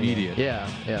his more singing. immediate.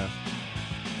 Yeah.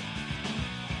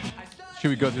 Should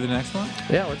we go through the next one?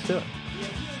 Yeah, let's do it.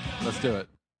 Let's do it.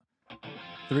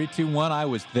 3, 2, 1. I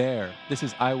Was There. This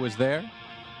is I Was There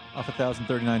off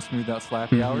 1039 Smooth Out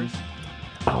Slappy Hours.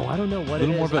 Oh, I don't know what it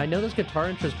is. I know this guitar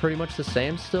intro is pretty much the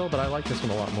same still, but I like this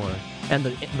one a lot more. And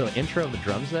the intro of the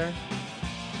drums there.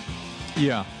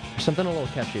 Yeah. There's something a little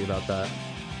catchy about that.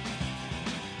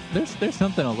 There's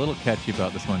something a little catchy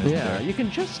about this one, isn't there? Yeah, you can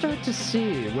just start to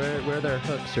see where their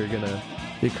hooks are gonna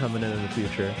be coming in the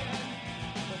future.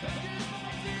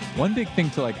 One big thing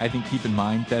to I think keep in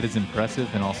mind that is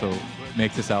impressive and also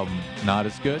makes this album not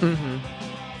as good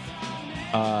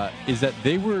is that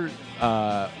they were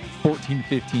 14,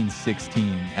 15,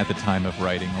 16 at the time of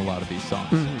writing a lot of these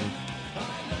songs.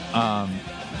 And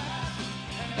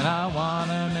I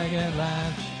wanna make it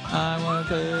last. I was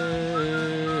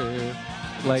there.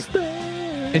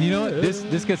 And you know what?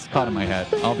 This gets caught in my head.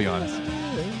 I'll be honest.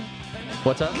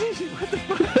 What's up? What the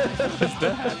fuck was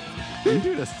that? You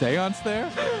doing a seance there?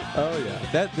 Oh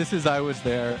yeah. This is I Was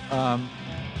There.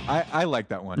 I like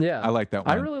that one. Yeah, I like that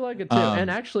one. I really like it too. And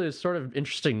actually, a sort of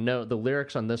interesting note: the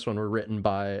lyrics on this one were written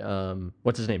by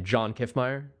what's his name, John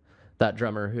Kiffmeyer, that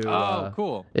drummer who. Oh,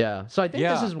 cool. Yeah. So I think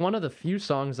this is one of the few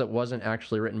songs that wasn't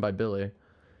actually written by Billy.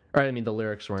 Or I mean, the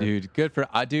lyrics weren't. Dude, good for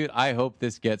dude. I hope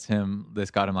this got him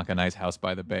like a nice house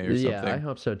by the bay or something. Yeah, I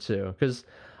hope so too. Because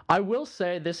I will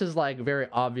say this is very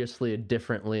obviously a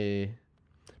differently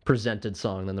presented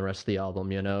song than the rest of the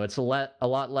album. You know, it's a lot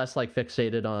less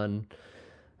fixated on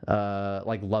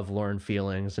lovelorn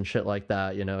feelings and shit like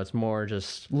that. You know, it's more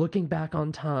just looking back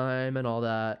on time and all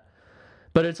that.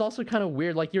 But it's also kind of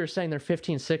weird, like you were saying, they're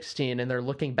 15, 16, and they're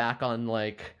looking back on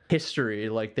history,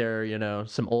 like they're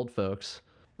some old folks.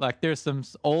 Like there's some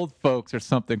old folks or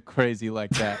something crazy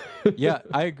like that. Yeah,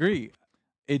 I agree.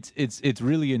 It's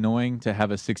really annoying to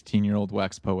have a 16-year-old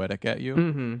wax poetic at you.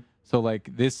 Mm-hmm. So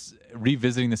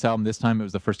revisiting this album this time, it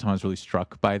was the first time I was really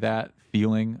struck by that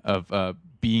feeling of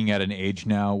being at an age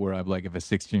now where I'm if a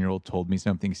 16-year-old told me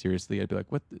something seriously, I'd be like,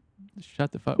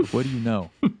 shut the fuck. What do you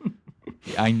know?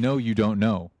 I know you don't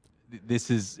know.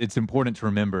 It's important to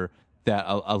remember that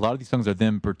a lot of these songs are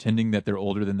them pretending that they're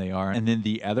older than they are. And then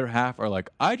the other half are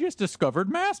I just discovered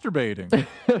masturbating.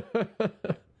 And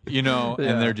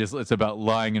they're it's about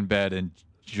lying in bed and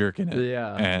jerking it.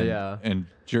 Yeah. And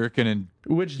jerking and,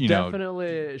 which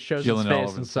definitely shows its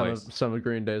face in some of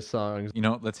Green Day's songs.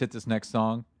 Let's hit this next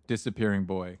song, Disappearing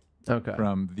Boy. Okay.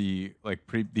 From the,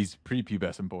 these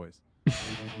prepubescent boys.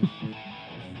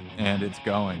 And it's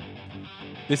going.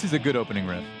 This is a good opening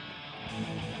riff.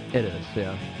 It is,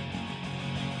 yeah.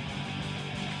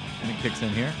 And it kicks in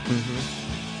here.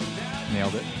 Mm-hmm.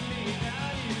 Nailed it.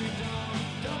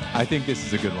 I think this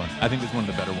is a good one. I think this is one of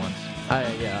the better ones. I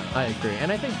agree.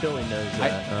 And I think Billy knows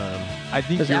that. I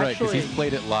think you're right, because he's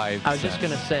played it live. I was just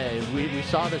going to say, we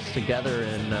saw this together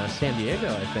in San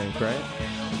Diego, I think, right?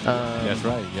 That's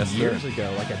right. Yes, years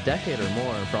ago, a decade or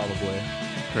more, probably.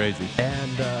 Crazy.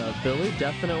 And Billy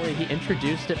he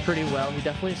introduced it pretty well. He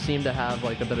definitely seemed to have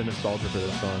a bit of nostalgia for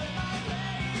this song.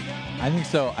 I think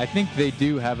so. I think they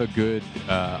do have a good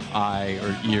eye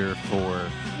or ear for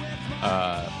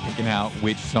picking out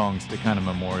which songs to kind of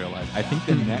memorialize. I think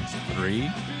the next 3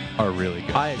 are really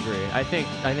good. I agree. I think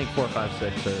 4, 5,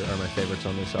 6 are my favorites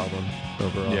on this album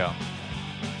overall. Yeah.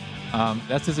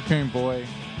 That's Disappearing Boy.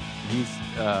 He's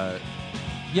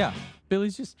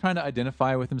Billy's just trying to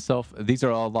identify with himself. These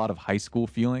are a lot of high school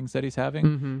feelings that he's having.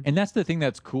 Mm-hmm. And that's the thing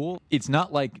that's cool. It's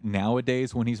not like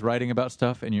nowadays when he's writing about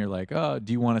stuff and you're like, oh,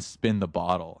 do you want to spin the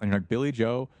bottle? And you're like, Billy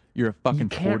Joe, you're a fucking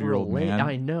 40-year-old man.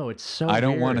 I know, it's so I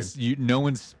don't want to, no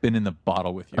one's spinning the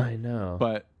bottle with you. I know.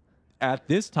 But at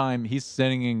this time, he's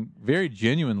singing very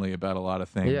genuinely about a lot of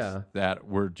things that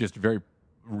were just very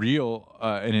real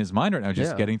in his mind right now.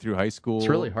 Just getting through high school. It's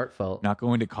really heartfelt. Not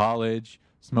going to college.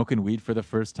 Smoking weed for the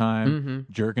first time,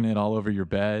 jerking it all over your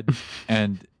bed,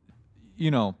 and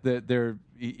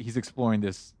he's exploring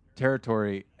this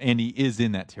territory, and he is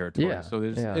in that territory. Yeah, so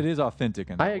it is authentic.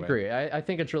 In that I agree. way. I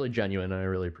think it's really genuine, and I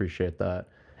really appreciate that.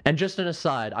 And just an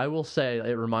aside, I will say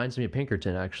it reminds me of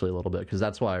Pinkerton actually a little bit, because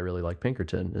that's why I really like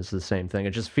Pinkerton. It's the same thing.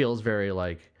 It just feels very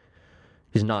like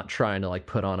he's not trying to like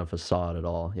put on a facade at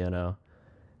all, you know.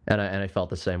 And I felt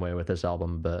the same way with this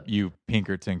album. But You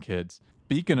Pinkerton kids.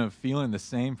 Speaking of feeling the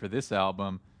same for this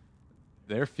album,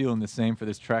 they're feeling the same for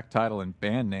this track title and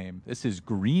band name. This is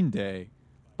Green Day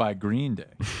by Green Day.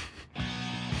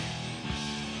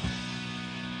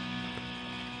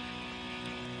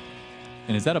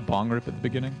 And is that a bong rip at the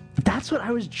beginning? that's what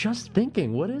I was just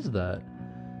thinking. What is that?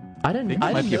 I didn't think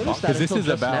it might be a notice bong- that 'cause this until is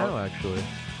just about- now, actually.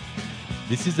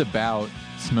 This is about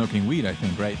smoking weed, I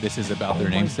think, right? This is about their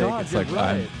namesake. God, It's you're like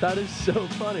right. That is so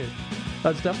funny.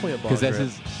 That's definitely a bong because this rip.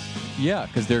 is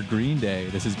because they're Green Day.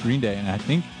 This is Green Day, and I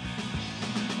think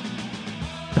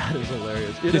That is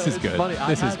hilarious. You This know, is it's good. Funny.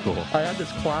 This is cool. I had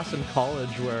this class in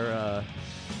college where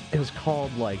it was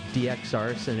called like DX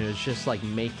Arts, and it was just like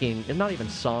making, and not even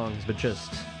songs, but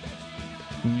just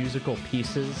musical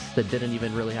pieces that didn't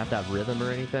even really have to have rhythm or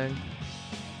anything.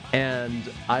 And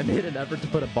I made an effort to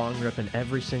put a bong rip in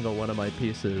every single one of my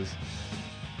pieces.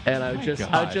 And I would just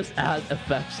add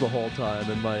effects the whole time,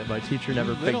 and my teacher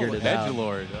never figured it out.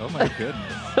 Edgelord. Oh my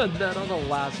goodness. And then on the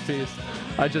last piece,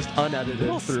 I just unedited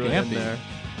Little threw it in scampy. there.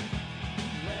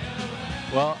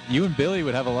 Well, you and Billy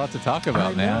would have a lot to talk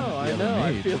about, man. I You know. ever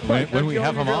I meet. feel when, like when I we feel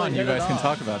have we him really on, you hit it guys can off.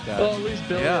 talk about that. Well, at least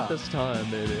Billy Yeah. at this time,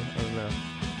 maybe. I don't know.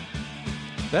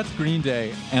 That's Green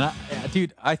Day, and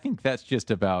dude, I think that's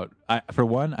just about. For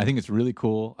one, I think it's really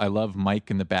cool. I love Mike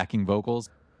and the backing vocals,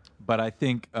 but I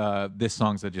think this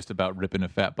song's just about ripping a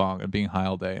fat bong and being high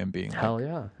all day and being Hell like,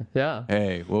 yeah, yeah.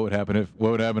 "Hey, what would happen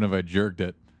if I jerked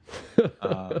it?"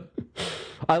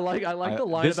 I like the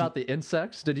line this- about the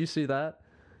insects. Did you see that?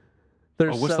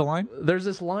 What's the line? There's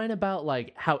this line about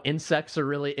like how insects are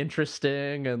really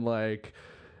interesting, and like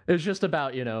it's just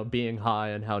about, you know, being high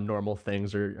and how normal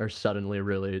things are suddenly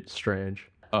really strange.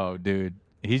 Oh, dude,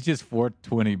 he's just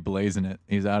 420 blazing it.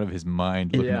 He's out of his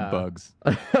mind looking Yeah. at bugs,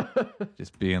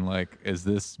 just being like, "Is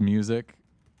this music?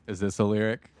 Is this a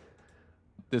lyric?"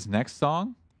 This next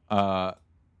song,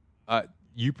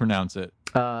 you pronounce it.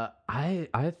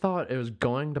 I thought it was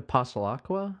Going to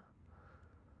Pasalacqua.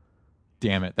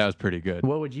 Damn it, that was pretty good.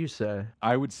 What would you say?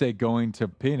 I would say going to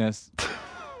penis,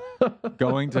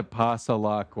 going to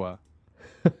Pasalacqua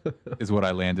is what I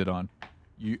landed on.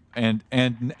 You and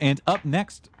up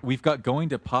next we've got going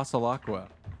to Pasalacqua,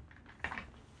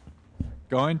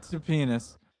 going to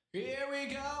penis. Here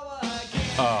we go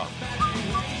again. Oh,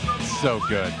 so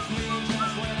good,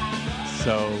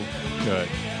 so good.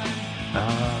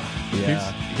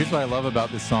 Yeah. Here's what I love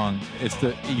about this song. You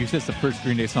said it's the first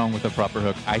Green Day song with a proper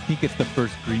hook. I think it's the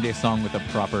first Green Day song with a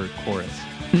proper chorus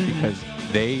because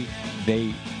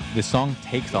the song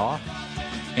takes off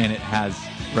and it has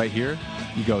right here.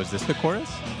 You go, is this the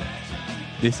chorus?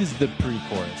 This is the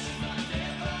pre-chorus.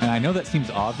 And I know that seems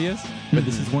obvious, but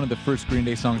this is one of the first Green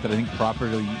Day songs that I think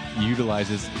properly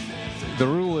utilizes. The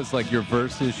rule is like your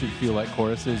verses should feel like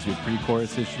choruses, your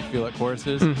pre-choruses should feel like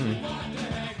choruses.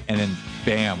 And then,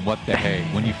 bam, what the hey.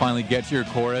 When you finally get to your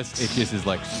chorus, it just is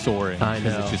like soaring. I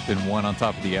Because know. it's just been one on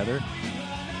top of the other.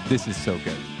 This is so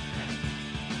good.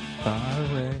 Far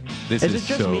away. This Is is it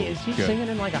just so me? Is he good. singing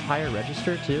in like a higher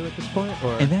register too at this point?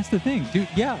 Or And that's the thing, dude.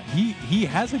 Yeah, he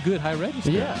has a good high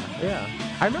register. yeah.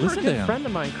 I remember Listen a to good him. friend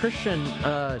of mine, Christian,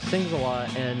 sings a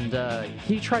lot, and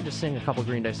he tried to sing a couple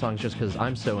Green Day songs just because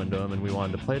I'm so into him and we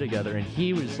wanted to play together, and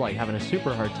he was like having a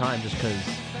super hard time just because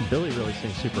Billy really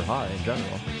sings super high in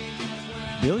general.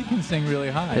 Billy can sing really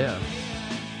high. Yeah.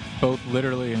 Both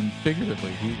literally and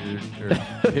figuratively,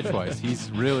 or pitch-wise.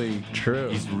 He's really True.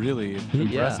 He's really Yeah.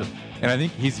 impressive, and I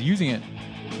think he's using it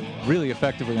really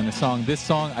effectively in the song. This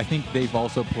song, I think they've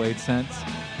also played since.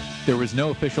 There was no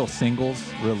official singles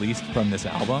released from this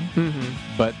album,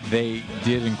 but they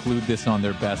did include this on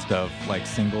their best of like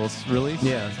singles release.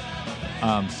 Yeah.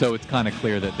 So it's kind of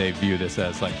clear that they view this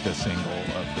as like the single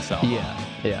of this album.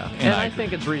 Yeah. And I I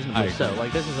think agree. it's reasonably I so. agree.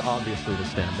 Like, this is obviously the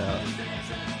standout.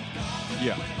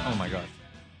 Yeah. Oh my gosh,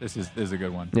 this is a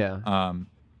good one. Yeah.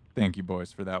 Thank you,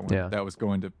 boys, for that one. Yeah. That was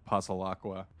going to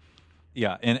Pasalacqua.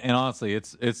 Yeah, and honestly,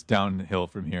 it's downhill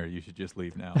from here. You should just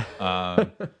leave now.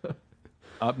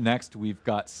 Up next, we've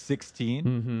got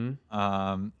 16.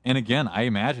 And again, I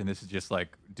imagine this is just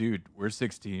like, dude, we're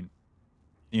 16.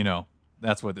 You know,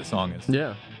 that's what this song is.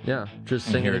 Yeah. Just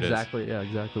And singing here it is. exactly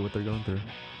what they're going through.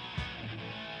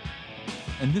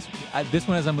 And this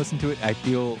one, as I'm listening to it, I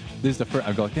feel this is the first.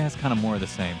 I go, that's kind of more of the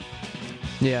same.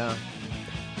 Yeah.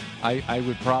 I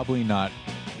would probably not.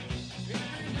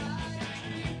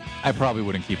 I probably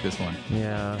wouldn't keep this one.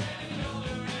 Yeah.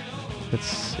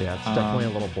 It's definitely a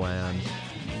little bland.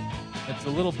 It's a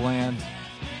little bland.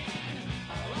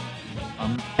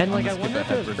 And like, I skip wonder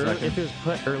ahead for a second. if it was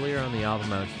put earlier on the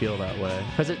album, I would feel that way,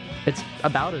 because it's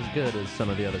about as good as some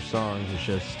of the other songs. It's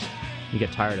just you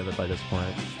get tired of it by this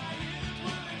point.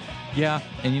 Yeah,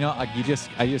 and you know, like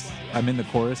I'm in the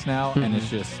chorus now, and it's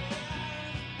just,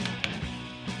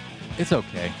 it's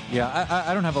okay. Yeah,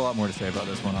 I don't have a lot more to say about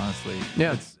this one, honestly.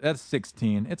 Yeah, that's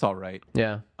 16. It's all right.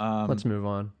 Yeah. Let's move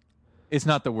on. It's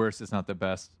not the worst. It's not the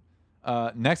best.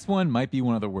 Next one might be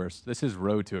one of the worst. This is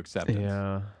Road to Acceptance.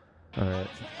 Yeah. All right.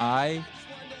 I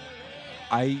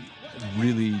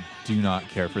really do not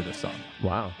care for this song.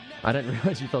 Wow. I didn't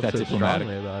realize you felt so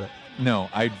strongly about it. No,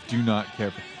 I do not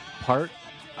care.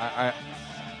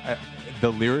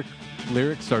 The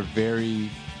lyrics are very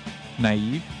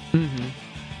naive. Mm-hmm.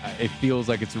 It feels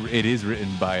like it is written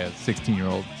by a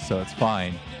 16-year-old, so it's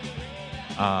fine.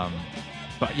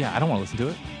 But yeah, I don't want to listen to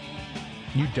it.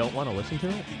 You don't want to listen to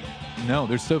it? No,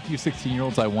 there's so few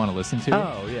 16-year-olds I want to listen to.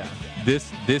 Oh, yeah.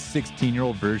 This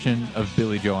 16-year-old version of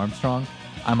Billy Joe Armstrong,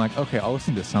 I'm like, okay, I'll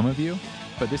listen to some of you,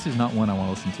 but this is not one I want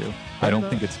to listen to. I don't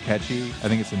think it's catchy. I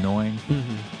think it's annoying.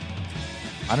 Mm-hmm.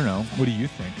 I don't know. What do you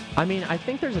think? I mean, I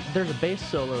think there's a bass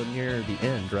solo near the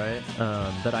end, right?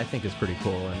 That I think is pretty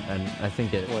cool, and I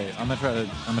think it. Wait, I'm gonna try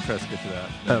to skip to that.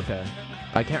 Okay,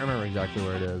 I can't remember exactly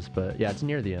where it is, but yeah, it's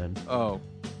near the end. Oh.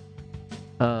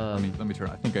 Let me turn.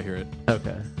 I think I hear it.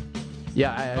 Okay.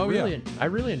 Yeah, I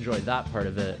really enjoyed that part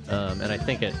of it, and I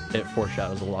think it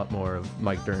foreshadows a lot more of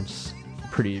Mike Dirnt's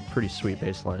pretty sweet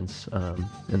bass lines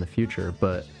in the future.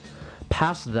 But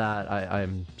past that,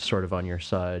 I'm sort of on your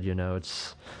side. You know,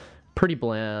 it's pretty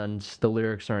bland. The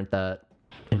lyrics aren't that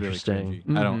interesting.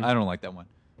 Really I don't like that one.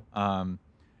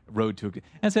 Road to, and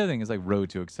that's the other thing is like Road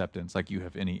to Acceptance. Like you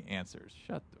have any answers?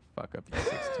 Shut the fuck up, you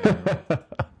 16-year-old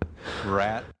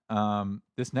rat.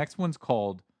 This next one's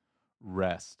called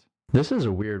Rest. This is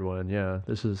a weird one. Yeah,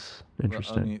 this is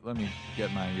interesting. Let me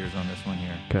get my ears on this one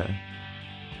here. Okay.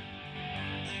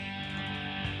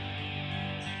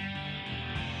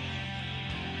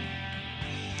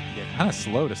 Yeah, kind of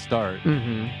slow to start.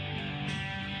 Mm-hmm.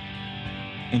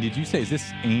 And did you say, is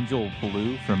this Angel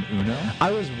Blue from Uno?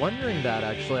 I was wondering that,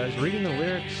 actually. I was reading the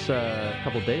lyrics a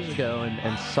couple days ago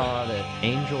and saw that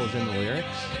Angel is in the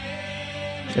lyrics.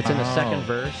 It's in the second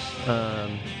verse.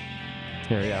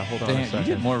 Here, yeah, hold on a second.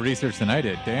 You did more research than I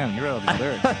did. Damn, you read all these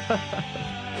lyrics.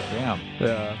 Damn.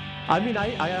 Yeah. I mean,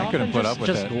 I often put up with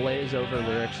just it. glaze over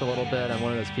lyrics a little bit. I'm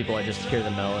one of those people, I just hear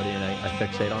the melody and I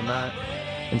fixate on that.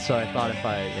 And so I thought if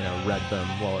I, read them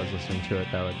while I was listening to it,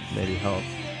 that would maybe help.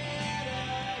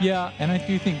 Yeah, and I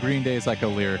do think Green Day is like a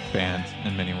lyric band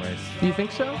in many ways. You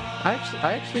think so? I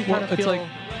actually kind of feel like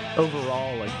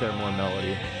overall like they're more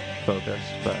melody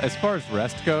focused. But as far as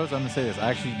Rest goes, I'm gonna say this.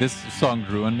 This song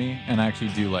grew on me, and I actually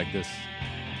do like this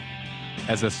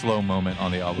as a slow moment on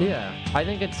the album. Yeah, I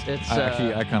think it's.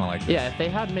 I kind of like this. Yeah, if they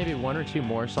had maybe one or two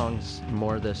more songs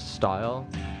more this style,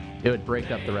 it would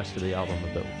break up the rest of the album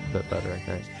a bit better, I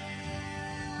think.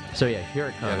 So yeah, here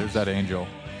it comes. Yeah, there's that Angel.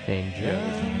 Angel. Yeah,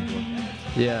 there's an Angel.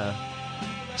 Yeah.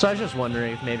 So I was just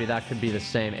wondering if maybe that could be the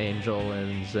same Angel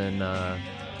and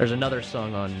there's another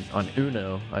song on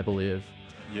Uno, I believe.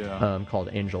 Yeah. Called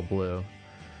Angel Blue.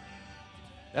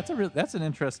 That's an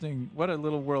interesting. What a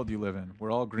little world you live in,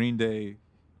 where all Green Day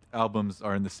albums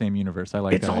are in the same universe. I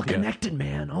like that. It's all connected,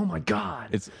 man. Oh my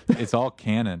god. It's all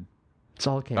canon. It's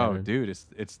all canon. Oh, dude,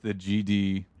 it's the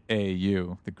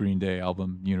GDAU, the Green Day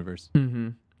album universe. Mm-hmm.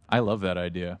 I love that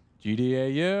idea.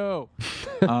 GDAU.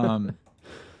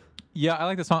 Yeah, I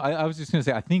like the song. I was just gonna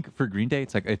say, I think for Green Day,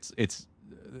 it's like it's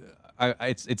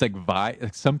like vibe.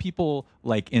 Like some people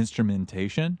like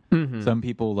instrumentation. Mm-hmm. Some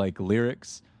people like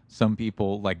lyrics. Some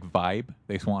people like vibe.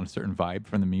 They just want a certain vibe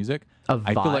from the music.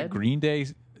 I feel like Green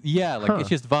Day's. Yeah, like it's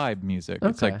just vibe music. Okay.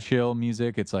 It's like chill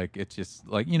music. It's just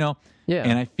like Yeah.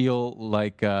 And I feel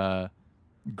like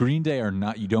Green Day are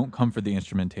not. You don't come for the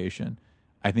instrumentation.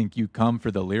 I think you come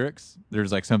for the lyrics.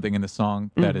 There's like something in the song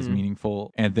that is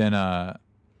meaningful, and then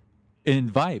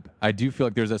in vibe, I do feel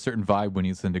like there's a certain vibe when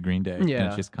you listen to Green Day. Yeah, and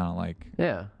it's just kind of like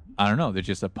I don't know. There's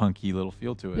just a punky little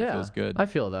feel to it. Yeah, it feels good. I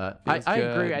feel that. I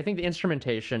agree. I think the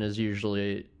instrumentation is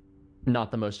usually not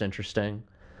the most interesting,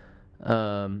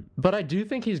 but I do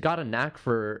think he's got a knack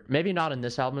for maybe not in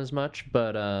this album as much,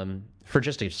 but for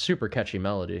just a super catchy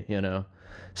melody.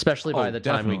 Especially by the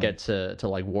time we get to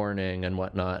like Warning and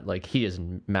whatnot, like he has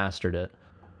mastered it.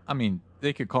 I mean,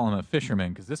 they could call him a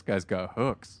fisherman because this guy's got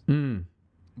hooks.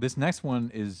 This next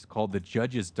one is called The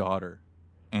Judge's Daughter,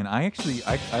 and I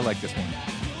like this one.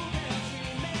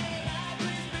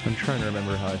 I'm trying to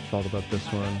remember how I felt about this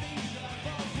one.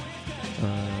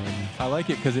 I like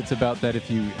it because it's about that if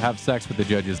you have sex with the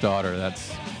judge's daughter, that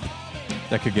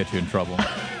could get you in trouble.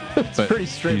 It's a pretty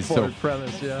straightforward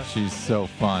premise, yeah. She's so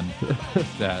fun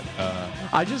that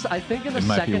I think in the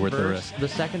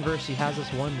second verse, he has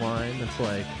this one line that's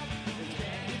like,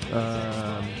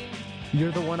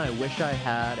 "You're the one I wish I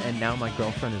had, and now my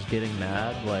girlfriend is getting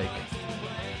mad." Like,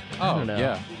 I don't know.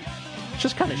 Yeah. It's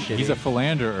just kind of shitty. He's a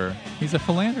philanderer.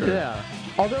 Yeah.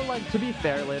 Although, like, to be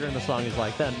fair, later in the song, he's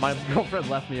like, "Then my girlfriend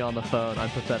left me on the phone. I'm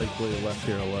pathetically left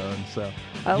here alone." So,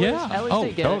 at least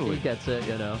he gets it,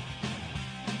 you know.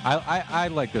 I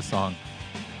like this song.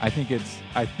 I think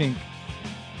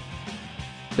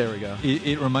there we go.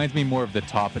 It reminds me more of the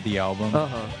top of the album.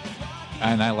 Uh-huh.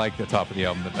 And I like the top of the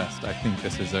album the best. I think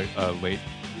this is a late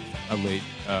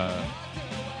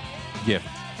gift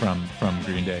from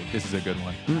Green Day. This is a good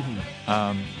one.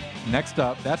 Mm-hmm. Next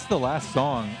up, that's the last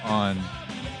song on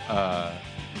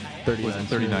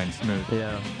 39 Smooth.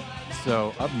 Yeah.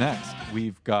 So up next,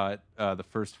 we've got the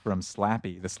first from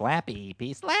Slappy. The Slappy EP.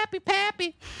 Slappy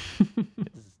Pappy.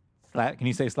 Can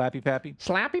you say Slappy Pappy?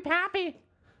 Slappy Pappy.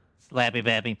 Slappy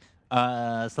Pappy.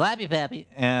 Slappy Pappy.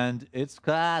 And it's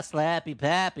called Slappy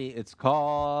Pappy. It's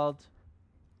called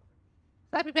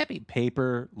Slappy Pappy.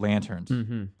 Paper Lanterns.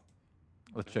 Mm-hmm.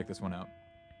 Let's check this one out.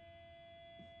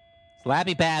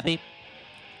 Slappy Pappy.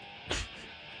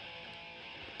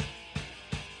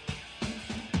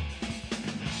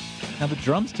 Now, the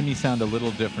drums to me sound a little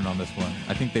different on this one.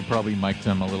 I think they probably mic'd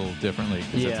them a little differently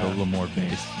because it's a little more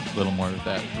bass, a little more of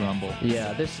that rumble.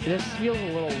 Yeah, this feels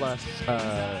a little less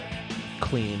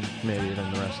clean, maybe,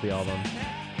 than the rest of the album.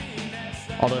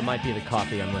 Although it might be the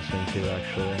copy I'm listening to,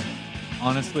 actually.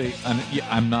 Honestly,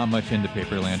 I'm not much into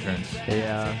Paper Lanterns.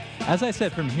 Yeah. As I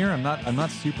said, from here, I'm not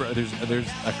super. There's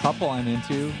a couple I'm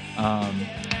into.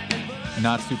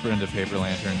 Not super into Paper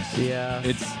Lanterns. Yeah.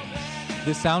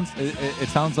 It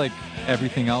sounds like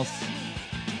everything else.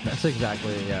 That's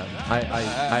exactly I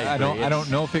agree. I don't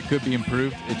know if it could be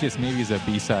improved. It just maybe is a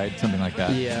B-side, something like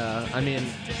that. Yeah. I mean,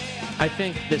 I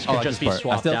think this could just be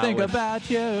swapped out. I still think about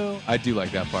you. I do like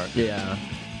that part. Yeah.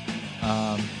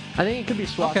 I think it could be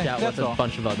swapped out with a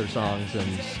bunch of other songs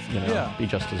and be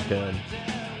just as good.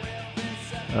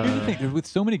 Here's the thing, with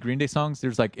so many Green Day songs,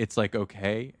 it's like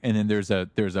okay, and then there's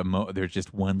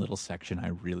just one little section I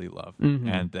really love,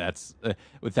 and that's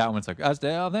with that one. It's like I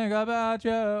still think about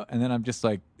you, and then I'm just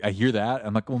like I hear that,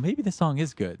 I'm like, well, maybe the song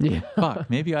is good. Yeah. Fuck,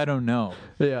 maybe I don't know.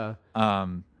 Yeah.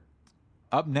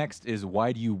 Up next is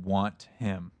Why Do You Want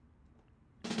Him?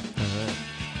 All right.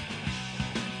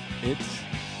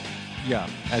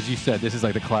 As you said, this is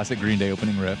like the classic Green Day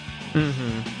opening riff.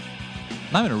 Mm-hmm.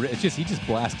 Not even a riff, it's just he's just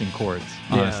blasting chords,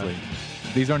 honestly.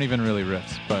 Yeah. These aren't even really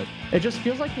riffs, but it just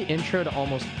feels like the intro to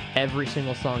almost every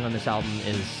single song on this album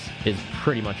is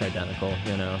pretty much identical,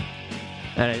 you know?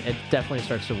 And it definitely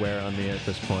starts to wear on me at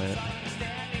this point.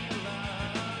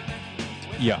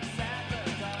 Yeah.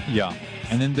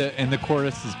 And then the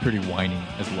chorus is pretty whiny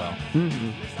as well.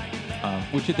 Mm-hmm.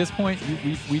 Which at this point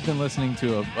we've been listening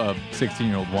to a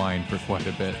 16-year-old whine for quite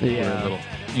a bit. Yeah. A little,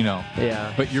 you know.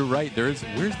 Yeah. But you're right. There is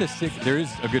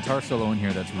a guitar solo in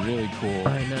here that's really cool.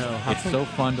 I know. It's so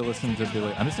fun to listen to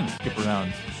Billy. I'm just gonna skip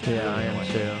around. Yeah, I am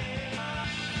too.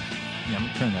 Yeah, I'm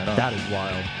gonna turn that up. That is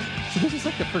wild. So this is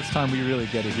like the first time we really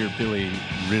get to hear Billy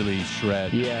really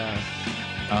shred. Yeah.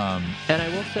 And I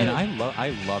will say, and I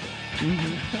love it.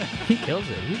 Mm-hmm. He kills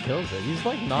it. He's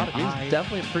like he's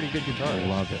definitely a pretty good guitarist. I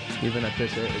love it, even at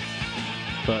this age.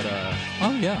 But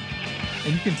oh yeah,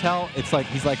 and you can tell it's like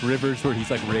he's like Rivers, where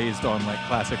he's like raised on like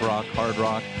classic rock, hard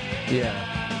rock.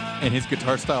 Yeah. And his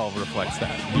guitar style reflects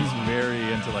that. He's very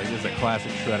into like this is a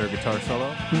classic shredder guitar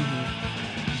solo,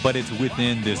 but it's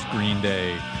within this Green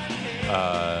Day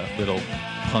little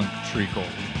punk treacle.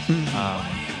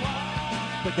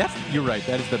 But you're right.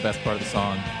 That is the best part of the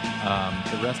song.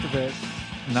 The rest of it,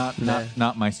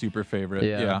 not my super favorite.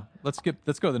 Yeah. Let's go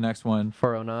to the next one.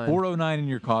 409. 409 in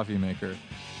your coffee maker.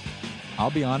 I'll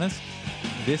be honest.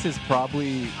 This is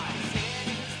probably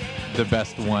the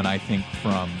best one I think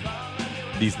from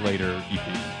these later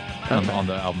EPs on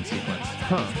the album sequence.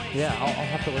 Huh. Yeah. I'll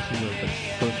have to listen to it a bit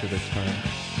closer this time.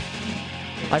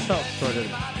 I felt sort of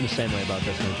the same way about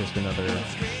this one. Just another,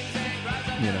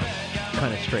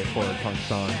 kind of straightforward punk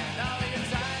song.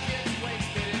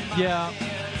 Yeah.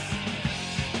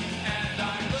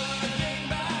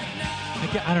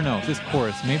 I don't know, this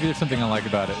chorus, maybe there's something I like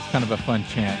about it. It's kind of a fun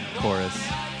chant chorus.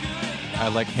 I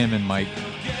like him and Mike,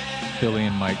 Billy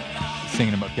and Mike,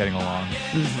 singing about getting along.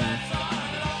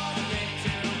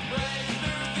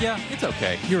 Yeah, it's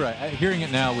okay. You're right. Hearing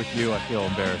it now with you, I feel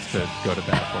embarrassed to go to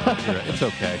bat for it. You're right. It's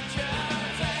okay.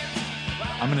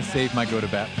 I'm going to save my go to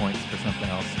bat points for something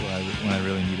else when I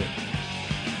really need it.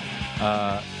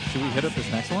 Should we hit up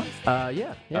this next one?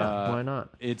 Yeah, why not?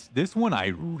 It's this one I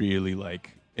really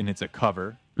like, and it's a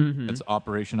cover. Mm-hmm. It's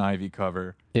Operation Ivy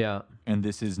cover. Yeah. And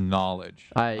this is Knowledge.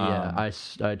 I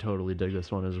totally dig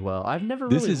this one as well. I've never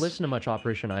really listened to much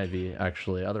Operation Ivy,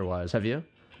 actually, otherwise. Have you?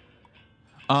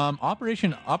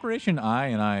 Operation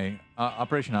Ive and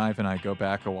I go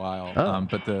back a while. Oh.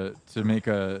 But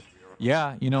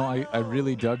I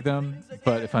really dug them.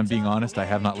 But if I'm being honest, I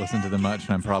have not listened to them much,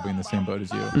 and I'm probably in the same boat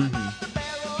as you.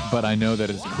 Mm-hmm. But I know that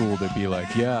it's cool to be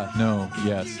like, yeah, no,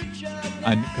 yes,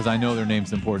 because I know their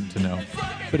name's important to know.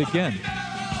 But again,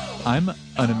 I'm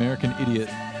an American Idiot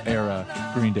era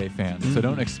Green Day fan, so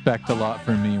don't expect a lot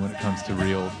from me when it comes to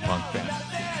real punk bands.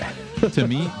 To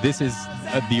me, this is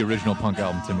the original punk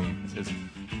album to me. This is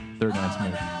Third Man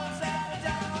Smooth.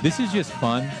 This is just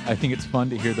fun. I think it's fun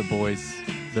to hear the boys,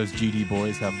 those GD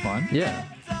boys, have fun. Yeah,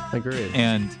 agreed.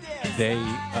 And they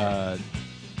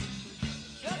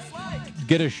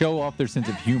get to show off their sense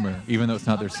of humor, even though it's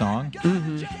not their song.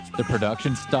 Mm-hmm. The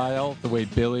production style, the way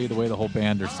Billy, the way the whole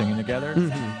band are singing together.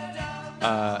 Mm-hmm.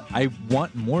 I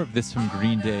want more of this from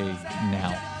Green Day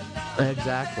now.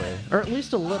 Exactly, or at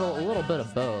least a little bit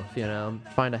of both.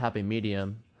 Find a happy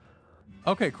medium.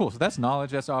 Okay, cool. So that's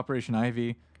Knowledge. That's Operation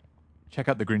Ivy. Check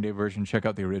out the Green Day version. Check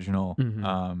out the original.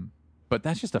 Mm-hmm. But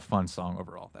that's just a fun song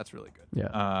overall. That's really good.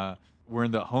 Yeah. We're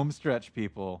in the home stretch,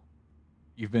 people.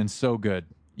 You've been so good.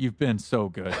 You've been so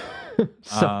good.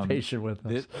 Patient with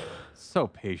us. So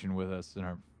patient with us in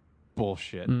our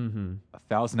bullshit. Mm-hmm.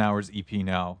 1,000 Hours EP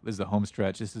now. This is the home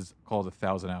stretch. This is called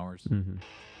 1,000 Hours. Mm-hmm.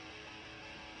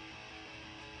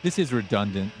 This is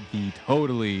Redundant, the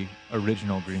totally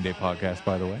original Green Day podcast,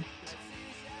 by the way.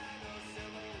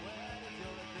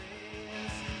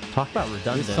 Talk about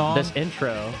redundant. This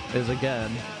intro is, again,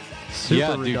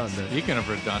 super redundant. Dude, speaking of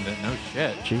redundant, no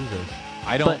shit. Jesus.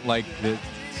 I don't like this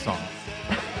song.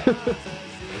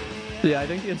 Yeah, I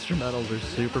think the instrumentals are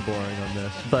super boring on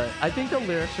this, but I think the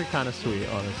lyrics are kind of sweet,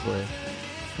 honestly.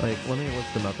 Like, let me look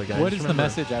them up again. What is the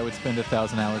message? I would spend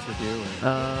 1,000 hours with you.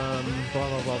 Blah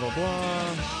blah blah blah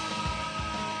blah.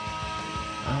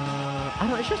 I don't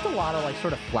know. It's just a lot of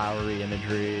sort of flowery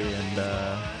imagery, and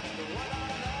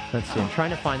let's see. I'm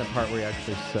trying to find the part where he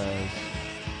actually says.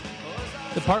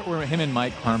 The part where him and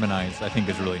Mike harmonize, I think,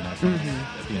 is really nice.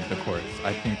 Mm-hmm. At the end of the chorus,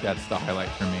 I think that's the highlight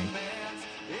for me.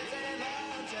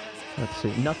 Let's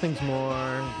see. Nothing's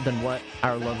more than what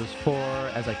our love is for.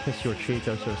 As I kiss your cheek,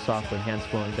 oh so softly, hands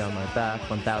flowing down my back.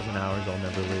 1,000 hours, I'll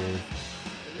never leave.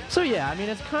 So yeah, I mean,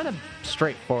 it's kind of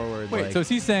straightforward. Wait, so is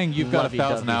he saying you've got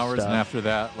 1,000 hours, and after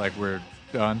that, we're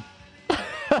done?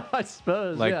 I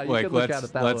suppose. Yeah, you could look at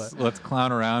it that way. Let's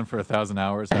clown around for 1,000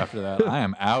 hours after that. I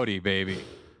am outie, baby.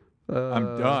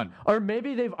 I'm done. Or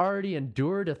maybe they've already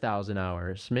endured 1,000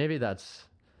 hours. Maybe that's.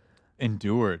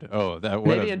 Endured. Oh, that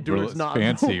maybe endured's not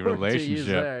fancy the word relationship. to use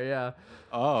there, yeah.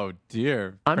 Oh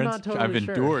dear. Not totally I've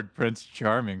sure. endured Prince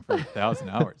Charming for 1,000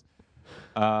 hours.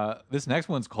 This next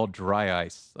one's called Dry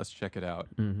Ice. Let's check it out.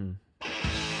 Mm-hmm.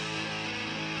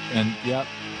 And yep,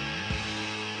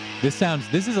 this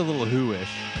is a little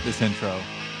Who-ish. This intro,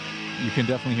 you can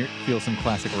definitely feel some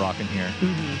classic rock in here.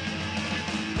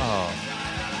 Mm-hmm. Oh,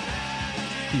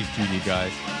 these GD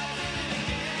guys.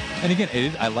 And again,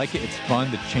 I like it. It's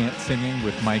fun, the chant singing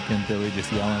with Mike and Billy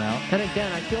just yelling out. And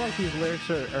again, I feel like these lyrics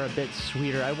are a bit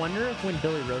sweeter. I wonder if when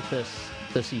Billy wrote this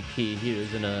EP, he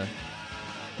was in a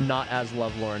not as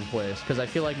lovelorn place. Because I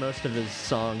feel like most of his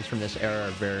songs from this era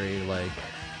are very,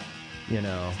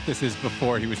 This is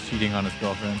before he was cheating on his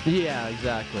girlfriend. Yeah,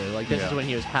 exactly. This is when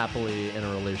he was happily in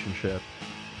a relationship,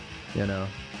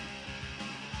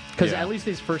 Because at least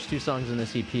these first two songs in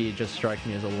this EP just strike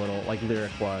me as a little,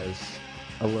 lyric-wise,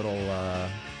 a little,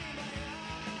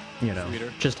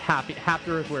 sweeter. Just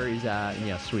happier with where he's at,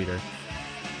 and sweeter.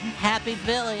 Happy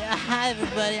Billy. Hi,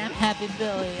 everybody. I'm Happy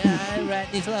Billy. I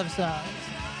write these love songs.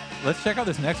 Let's check out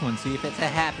this next one, see if it's a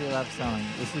happy love song.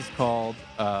 This is called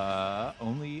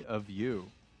Only of You.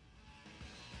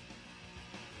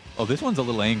 Oh, this one's a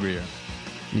little angrier.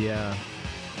 Yeah.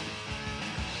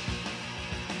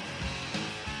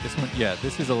 This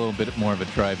is a little bit more of a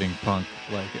driving punk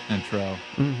intro.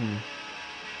 Mm-hmm.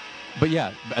 But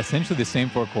yeah, essentially the same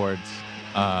four chords.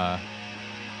 Yeah.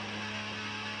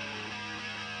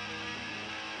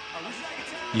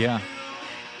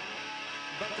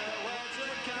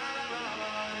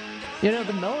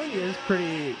 The melody is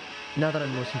pretty. Now that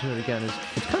I'm listening to it again,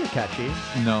 it's kind of catchy.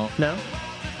 No. No.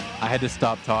 I had to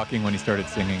stop talking when he started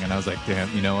singing, and I was like,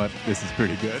 "Damn, you know what? This is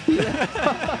pretty good."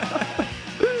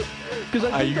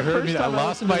 Because you heard me. I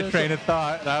lost my train of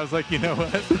thought, and I was like, "You know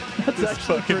what? That's this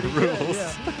actually fucking pretty rules." Good,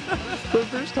 yeah. The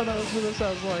first time I listened to this, I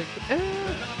was like,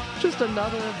 just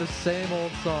another of the same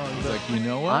old songs. It's like, you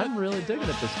know what? I'm really digging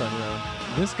it this time around.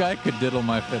 This guy could diddle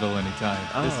my fiddle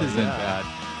anytime. This isn't bad.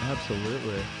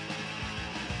 Absolutely.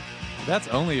 That's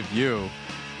Only of You.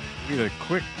 We had a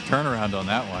quick turnaround on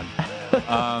that one.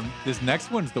 This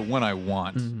next one's the one I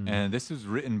want, and this is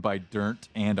written by Dirnt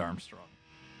and Armstrong.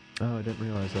 Oh, I didn't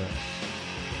realize that.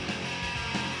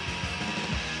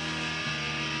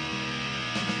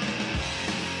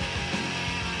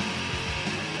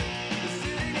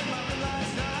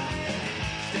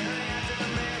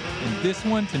 And this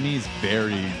one to me is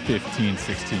very 15,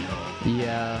 16-year-old.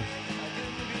 Yeah.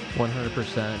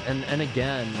 100%. And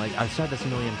again, like I've said this a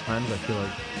million times, I feel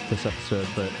like this episode,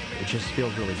 but it just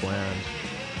feels really bland.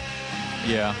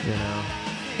 Yeah. You know?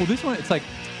 Well, this one, it's like,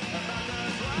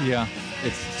 yeah,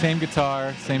 it's same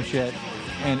guitar, same shit,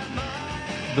 and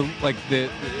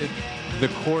the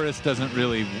chorus doesn't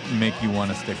really make you want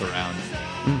to stick around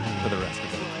for the rest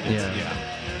of it. Yeah.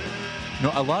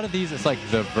 No, a lot of these, it's like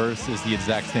the verse is the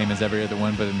exact same as every other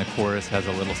one, but then the chorus has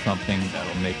a little something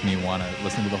that'll make me want to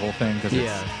listen to the whole thing because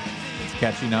it's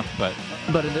catchy enough. But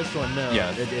in this one, no. Yeah,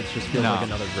 it just feels like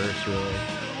another verse, really.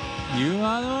 You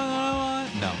are the one I want.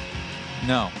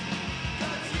 No.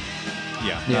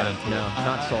 Yeah.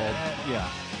 Not sold.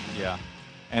 Yeah.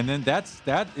 And then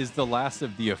that is the last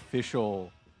of the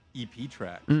official EP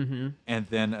track, and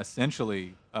then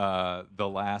essentially the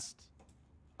last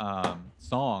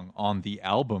song on the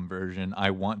album version,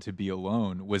 "I Want to Be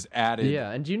Alone," was added.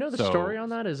 Yeah, and do you know the story on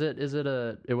that? Was it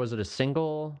a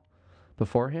single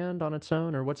beforehand on its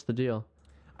own, or what's the deal?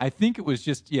 I think it was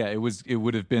just it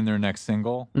would have been their next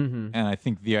single, and I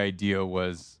think the idea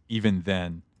was even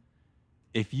then,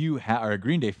 if you are a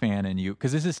Green Day fan and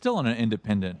because this is still on an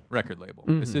independent record label,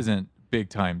 this isn't big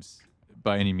times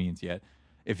by any means yet.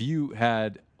 If you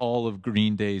had all of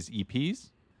Green Day's EPs,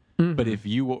 but if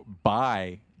you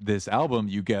buy this album,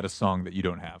 you get a song that you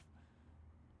don't have.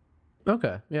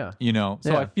 Okay, yeah.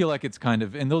 So I feel like it's kind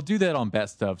of, and they'll do that on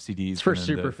best of CDs. It's for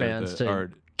super fans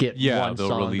to get one they'll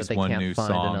song release that they one can't new find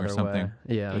song another or something. Way.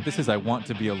 Yeah. But this is "I Want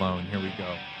to Be Alone." Here we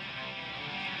go.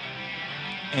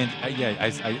 And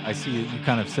I see you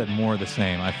kind of said more of the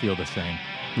same. I feel the same.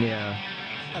 Yeah.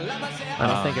 I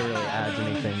don't think it really adds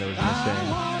anything that was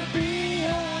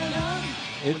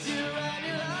missing.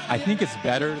 I think it's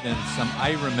better than some.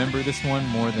 I remember this one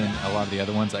more than a lot of the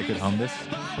other ones. I could hum this.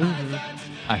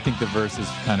 I think the verse is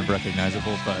kind of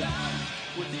recognizable, but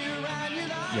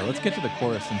let's get to the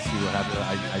chorus and see what happens.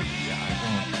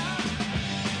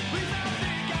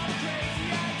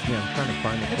 I'm trying to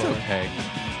find the chorus. It's okay,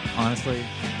 honestly.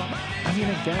 I mean,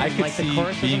 again, I could the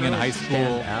chorus see being in really high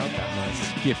school, out that much.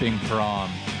 skipping prom,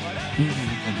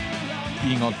 and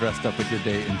being all dressed up with your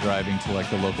date and driving to like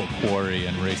the local quarry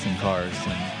and racing cars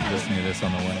and listening to this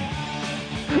on the way.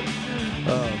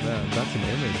 Oh man, that's an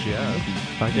image. Yeah,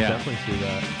 I can definitely see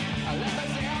that.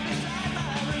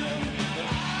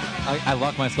 I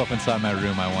lock myself inside my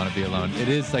room. I want to be alone. It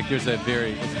is like it's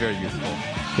very youthful.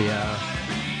 Yeah,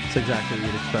 it's exactly what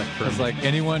you'd expect from. It's like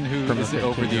anyone who is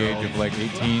over the age of like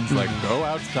 18 is like, go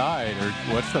outside, or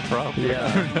what's the problem? Yeah.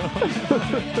 I don't know.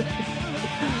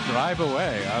 Drive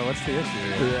away. What's the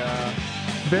issue here? Yeah.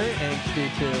 Very angsty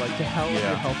too. Like, to hell with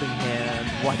your helping hand.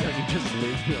 Why don't you just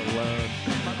leave me alone?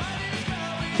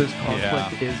 This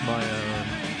conflict is my own.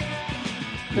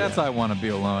 That's "I Want to Be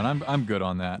Alone." I'm good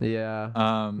on that.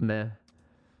 Yeah. Meh.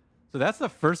 So that's the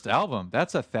first album.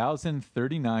 That's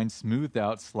 1,039 smoothed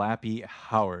out slappy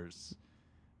hours,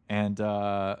 and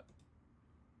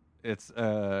it's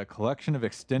a collection of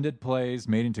extended plays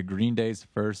made into Green Day's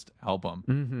first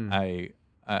album.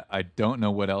 I don't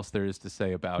know what else there is to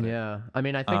say about it. Yeah, I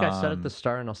mean, I think I said at the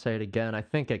start, and I'll say it again. I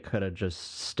think it could have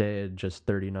just stayed just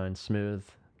 39 smooth,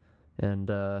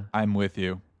 and I'm with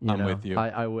you. With you.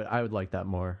 I would like that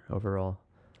more overall.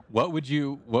 What would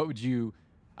you?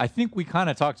 I think we kind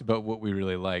of talked about what we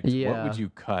really liked. Yeah. What would you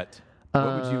cut?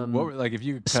 If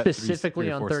you could cut specifically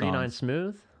 3 or 4 on 39 songs?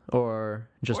 Smooth, or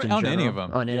just in on general? any of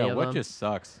them? On any of them. What just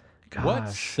sucks? Gosh. What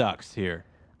sucks here?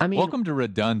 I mean, welcome to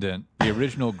Redundant, the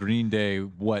original Green Day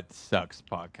 "What Sucks"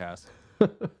 podcast. We're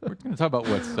going to talk about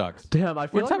what sucks. Damn, I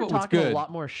feel like we're talking good. a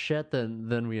lot more shit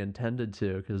than we intended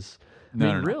to. Because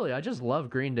really, I just love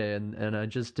Green Day, and I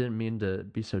just didn't mean to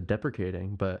be so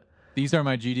deprecating. But these are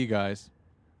my GD guys.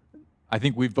 I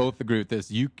think we both agree with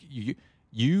this. You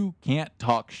can't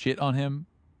talk shit on him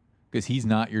because he's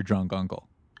not your drunk uncle.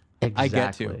 Exactly. I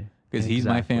get to. Because he's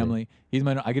my family.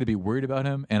 I get to be worried about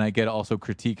him, and I get to also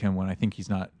critique him when I think he's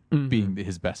not being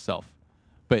his best self.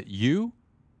 But you,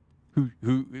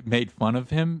 who made fun of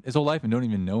him his whole life and don't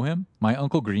even know him, my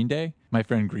uncle Green Day, my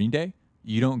friend Green Day,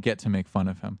 you don't get to make fun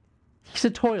of him. He's a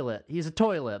toilet. He's a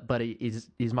toilet, but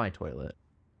he's my toilet.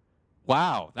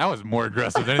 Wow, that was more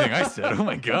aggressive than anything I said. Oh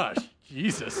my gosh,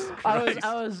 Jesus Christ.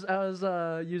 I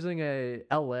was using a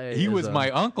L.A. He was my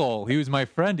uncle. He was my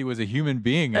friend. He was a human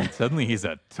being, and suddenly he's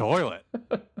a toilet.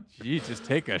 Gee, just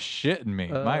take a shit in me.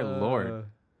 My Lord.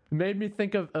 Made me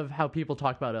think of how people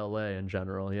talk about L.A. in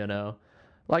general, you know?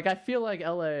 Like, I feel like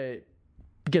L.A.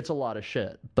 gets a lot of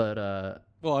shit, but...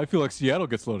 Well, I feel like Seattle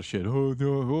gets a lot of shit.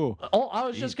 Oh, I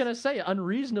was just gonna say,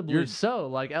 unreasonably so.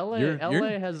 Like LA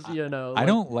has, you know. I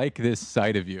don't like this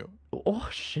side of you. Oh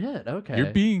shit! Okay.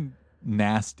 You're being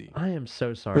nasty. I am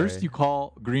so sorry. First, you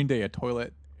call Green Day a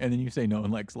toilet, and then you say no one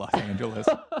likes Los Angeles.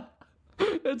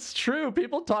 It's true.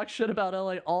 People talk shit about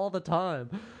LA all the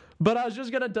time, but I was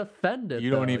just gonna defend it.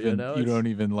 You don't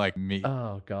even like me.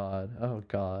 Oh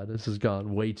god! This has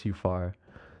gone way too far.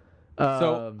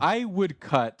 So I would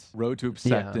cut Road to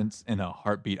Acceptance in a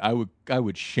heartbeat. I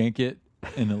would shank it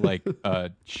in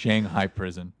a Shanghai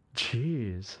prison.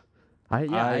 Jeez,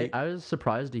 I was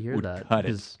surprised to hear that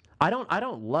because I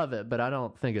don't love it, but I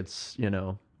don't think it's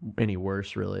any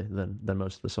worse really than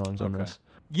most of the songs on this.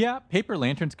 Yeah, Paper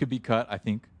Lanterns could be cut, I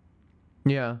think.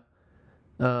 Yeah.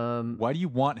 Why do you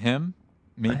want him?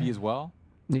 Maybe as well.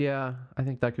 Yeah, I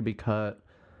think that could be cut.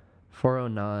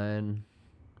 409.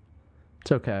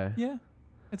 It's okay. Yeah,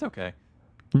 it's okay.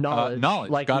 Knowledge,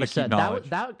 like gotta you said, keep knowledge.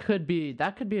 that could be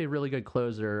a really good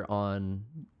closer on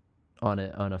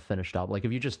a finished album. Like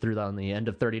if you just threw that on the end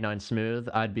of 39 Smooth,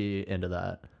 I'd be into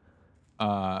that.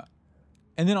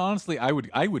 And then honestly, I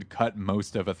would cut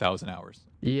most of 1,000 Hours.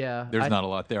 Yeah, there's not a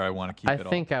lot there. I want to keep it all. I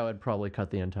think I would probably cut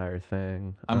the entire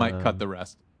thing. I might cut the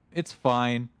rest. It's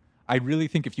fine. I really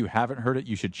think if you haven't heard it,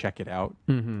 you should check it out.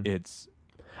 Mm-hmm.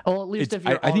 Well, at least if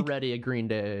you're already a Green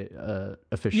Day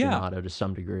aficionado to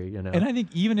some degree, And I think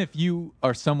even if you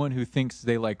are someone who thinks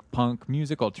they like punk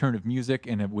music, alternative music,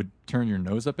 and it would turn your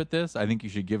nose up at this, I think you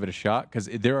should give it a shot because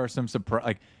there are some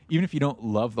even if you don't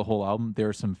love the whole album, there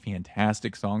are some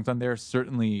fantastic songs on there.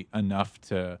 Certainly enough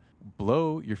to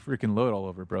blow your freaking load all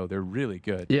over, bro. They're really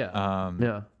good. Yeah.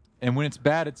 Yeah. And when it's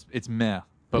bad, it's meh.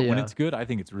 But when it's good, I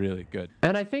think it's really good.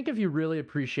 And I think if you really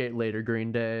appreciate later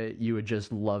Green Day, you would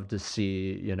just love to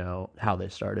see, how they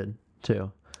started too.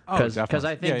 Because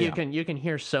I think you can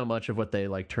hear so much of what they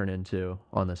like turn into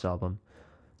on this album.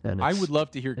 And I would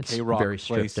love to hear K-Rock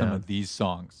play some of these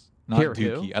songs. Not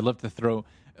Dookie. Who? I'd love to throw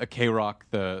a K-Rock,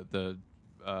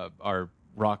 our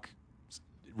rock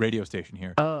radio station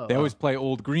here. They always play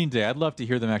old Green Day. I'd love to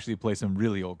hear them actually play some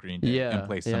really old Green Day and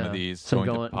play some of these. Going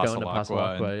to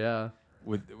Pasalacqua, yeah.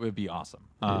 Would be awesome.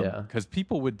 Because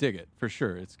people would dig it for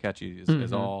sure. It's catchy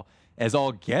as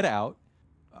all get out.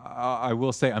 I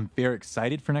will say I'm very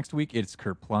excited for next week. It's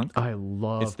Kerplunk. I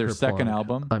love. It's their second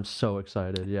album. I'm so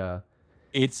excited. Yeah.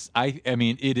 I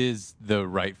mean it is the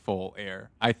rightful heir.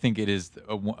 I think it is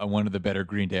one of the better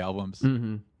Green Day albums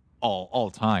all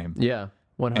time. Yeah,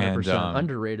 100%.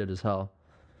 Underrated as hell.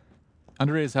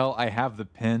 Underrated as hell. I have the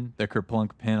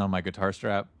Kerplunk pin on my guitar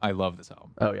strap. I love this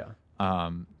album. Oh yeah.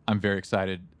 I'm very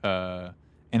excited. And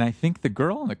I think the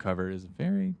girl on the cover she's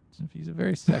a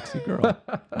very sexy girl.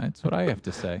 That's what I have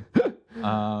to say.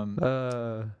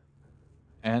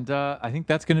 And I think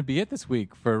that's going to be it this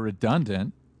week for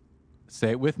Redundant.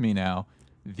 Say it with me now.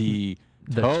 The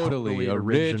totally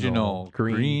original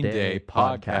Green Day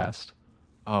podcast.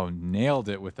 Oh, nailed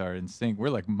it with our NSYNC. We're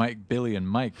like Billy and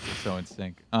Mike. We're so in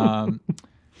sync.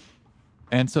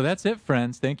 And so that's it,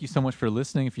 friends. Thank you so much for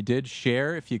listening. If you did,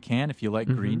 share if you can, if you like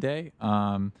Green Day.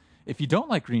 If you don't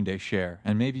like Green Day, share.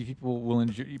 And maybe people will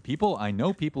enjoy. I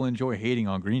know people enjoy hating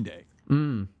on Green Day.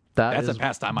 That's a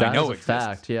pastime I know exists.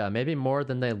 Fact, yeah. Maybe more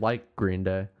than they like Green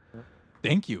Day.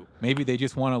 Thank you. Maybe they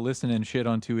just want to listen and shit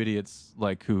on two idiots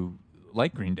who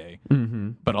like Green Day,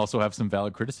 but also have some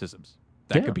valid criticisms.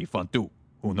 That could be fun too.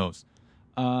 Who knows?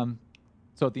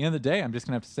 So at the end of the day, I'm just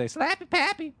gonna have to say, Slappy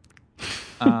Pappy.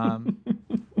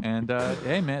 And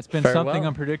hey, man, it's been something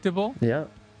unpredictable. Yeah.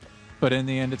 But in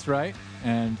the end, it's right.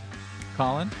 And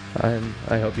Colin,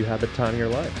 I hope you have the time of your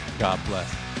life. God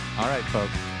bless. All right,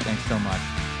 folks. Thanks so much.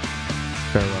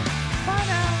 Farewell. Bye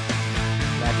now.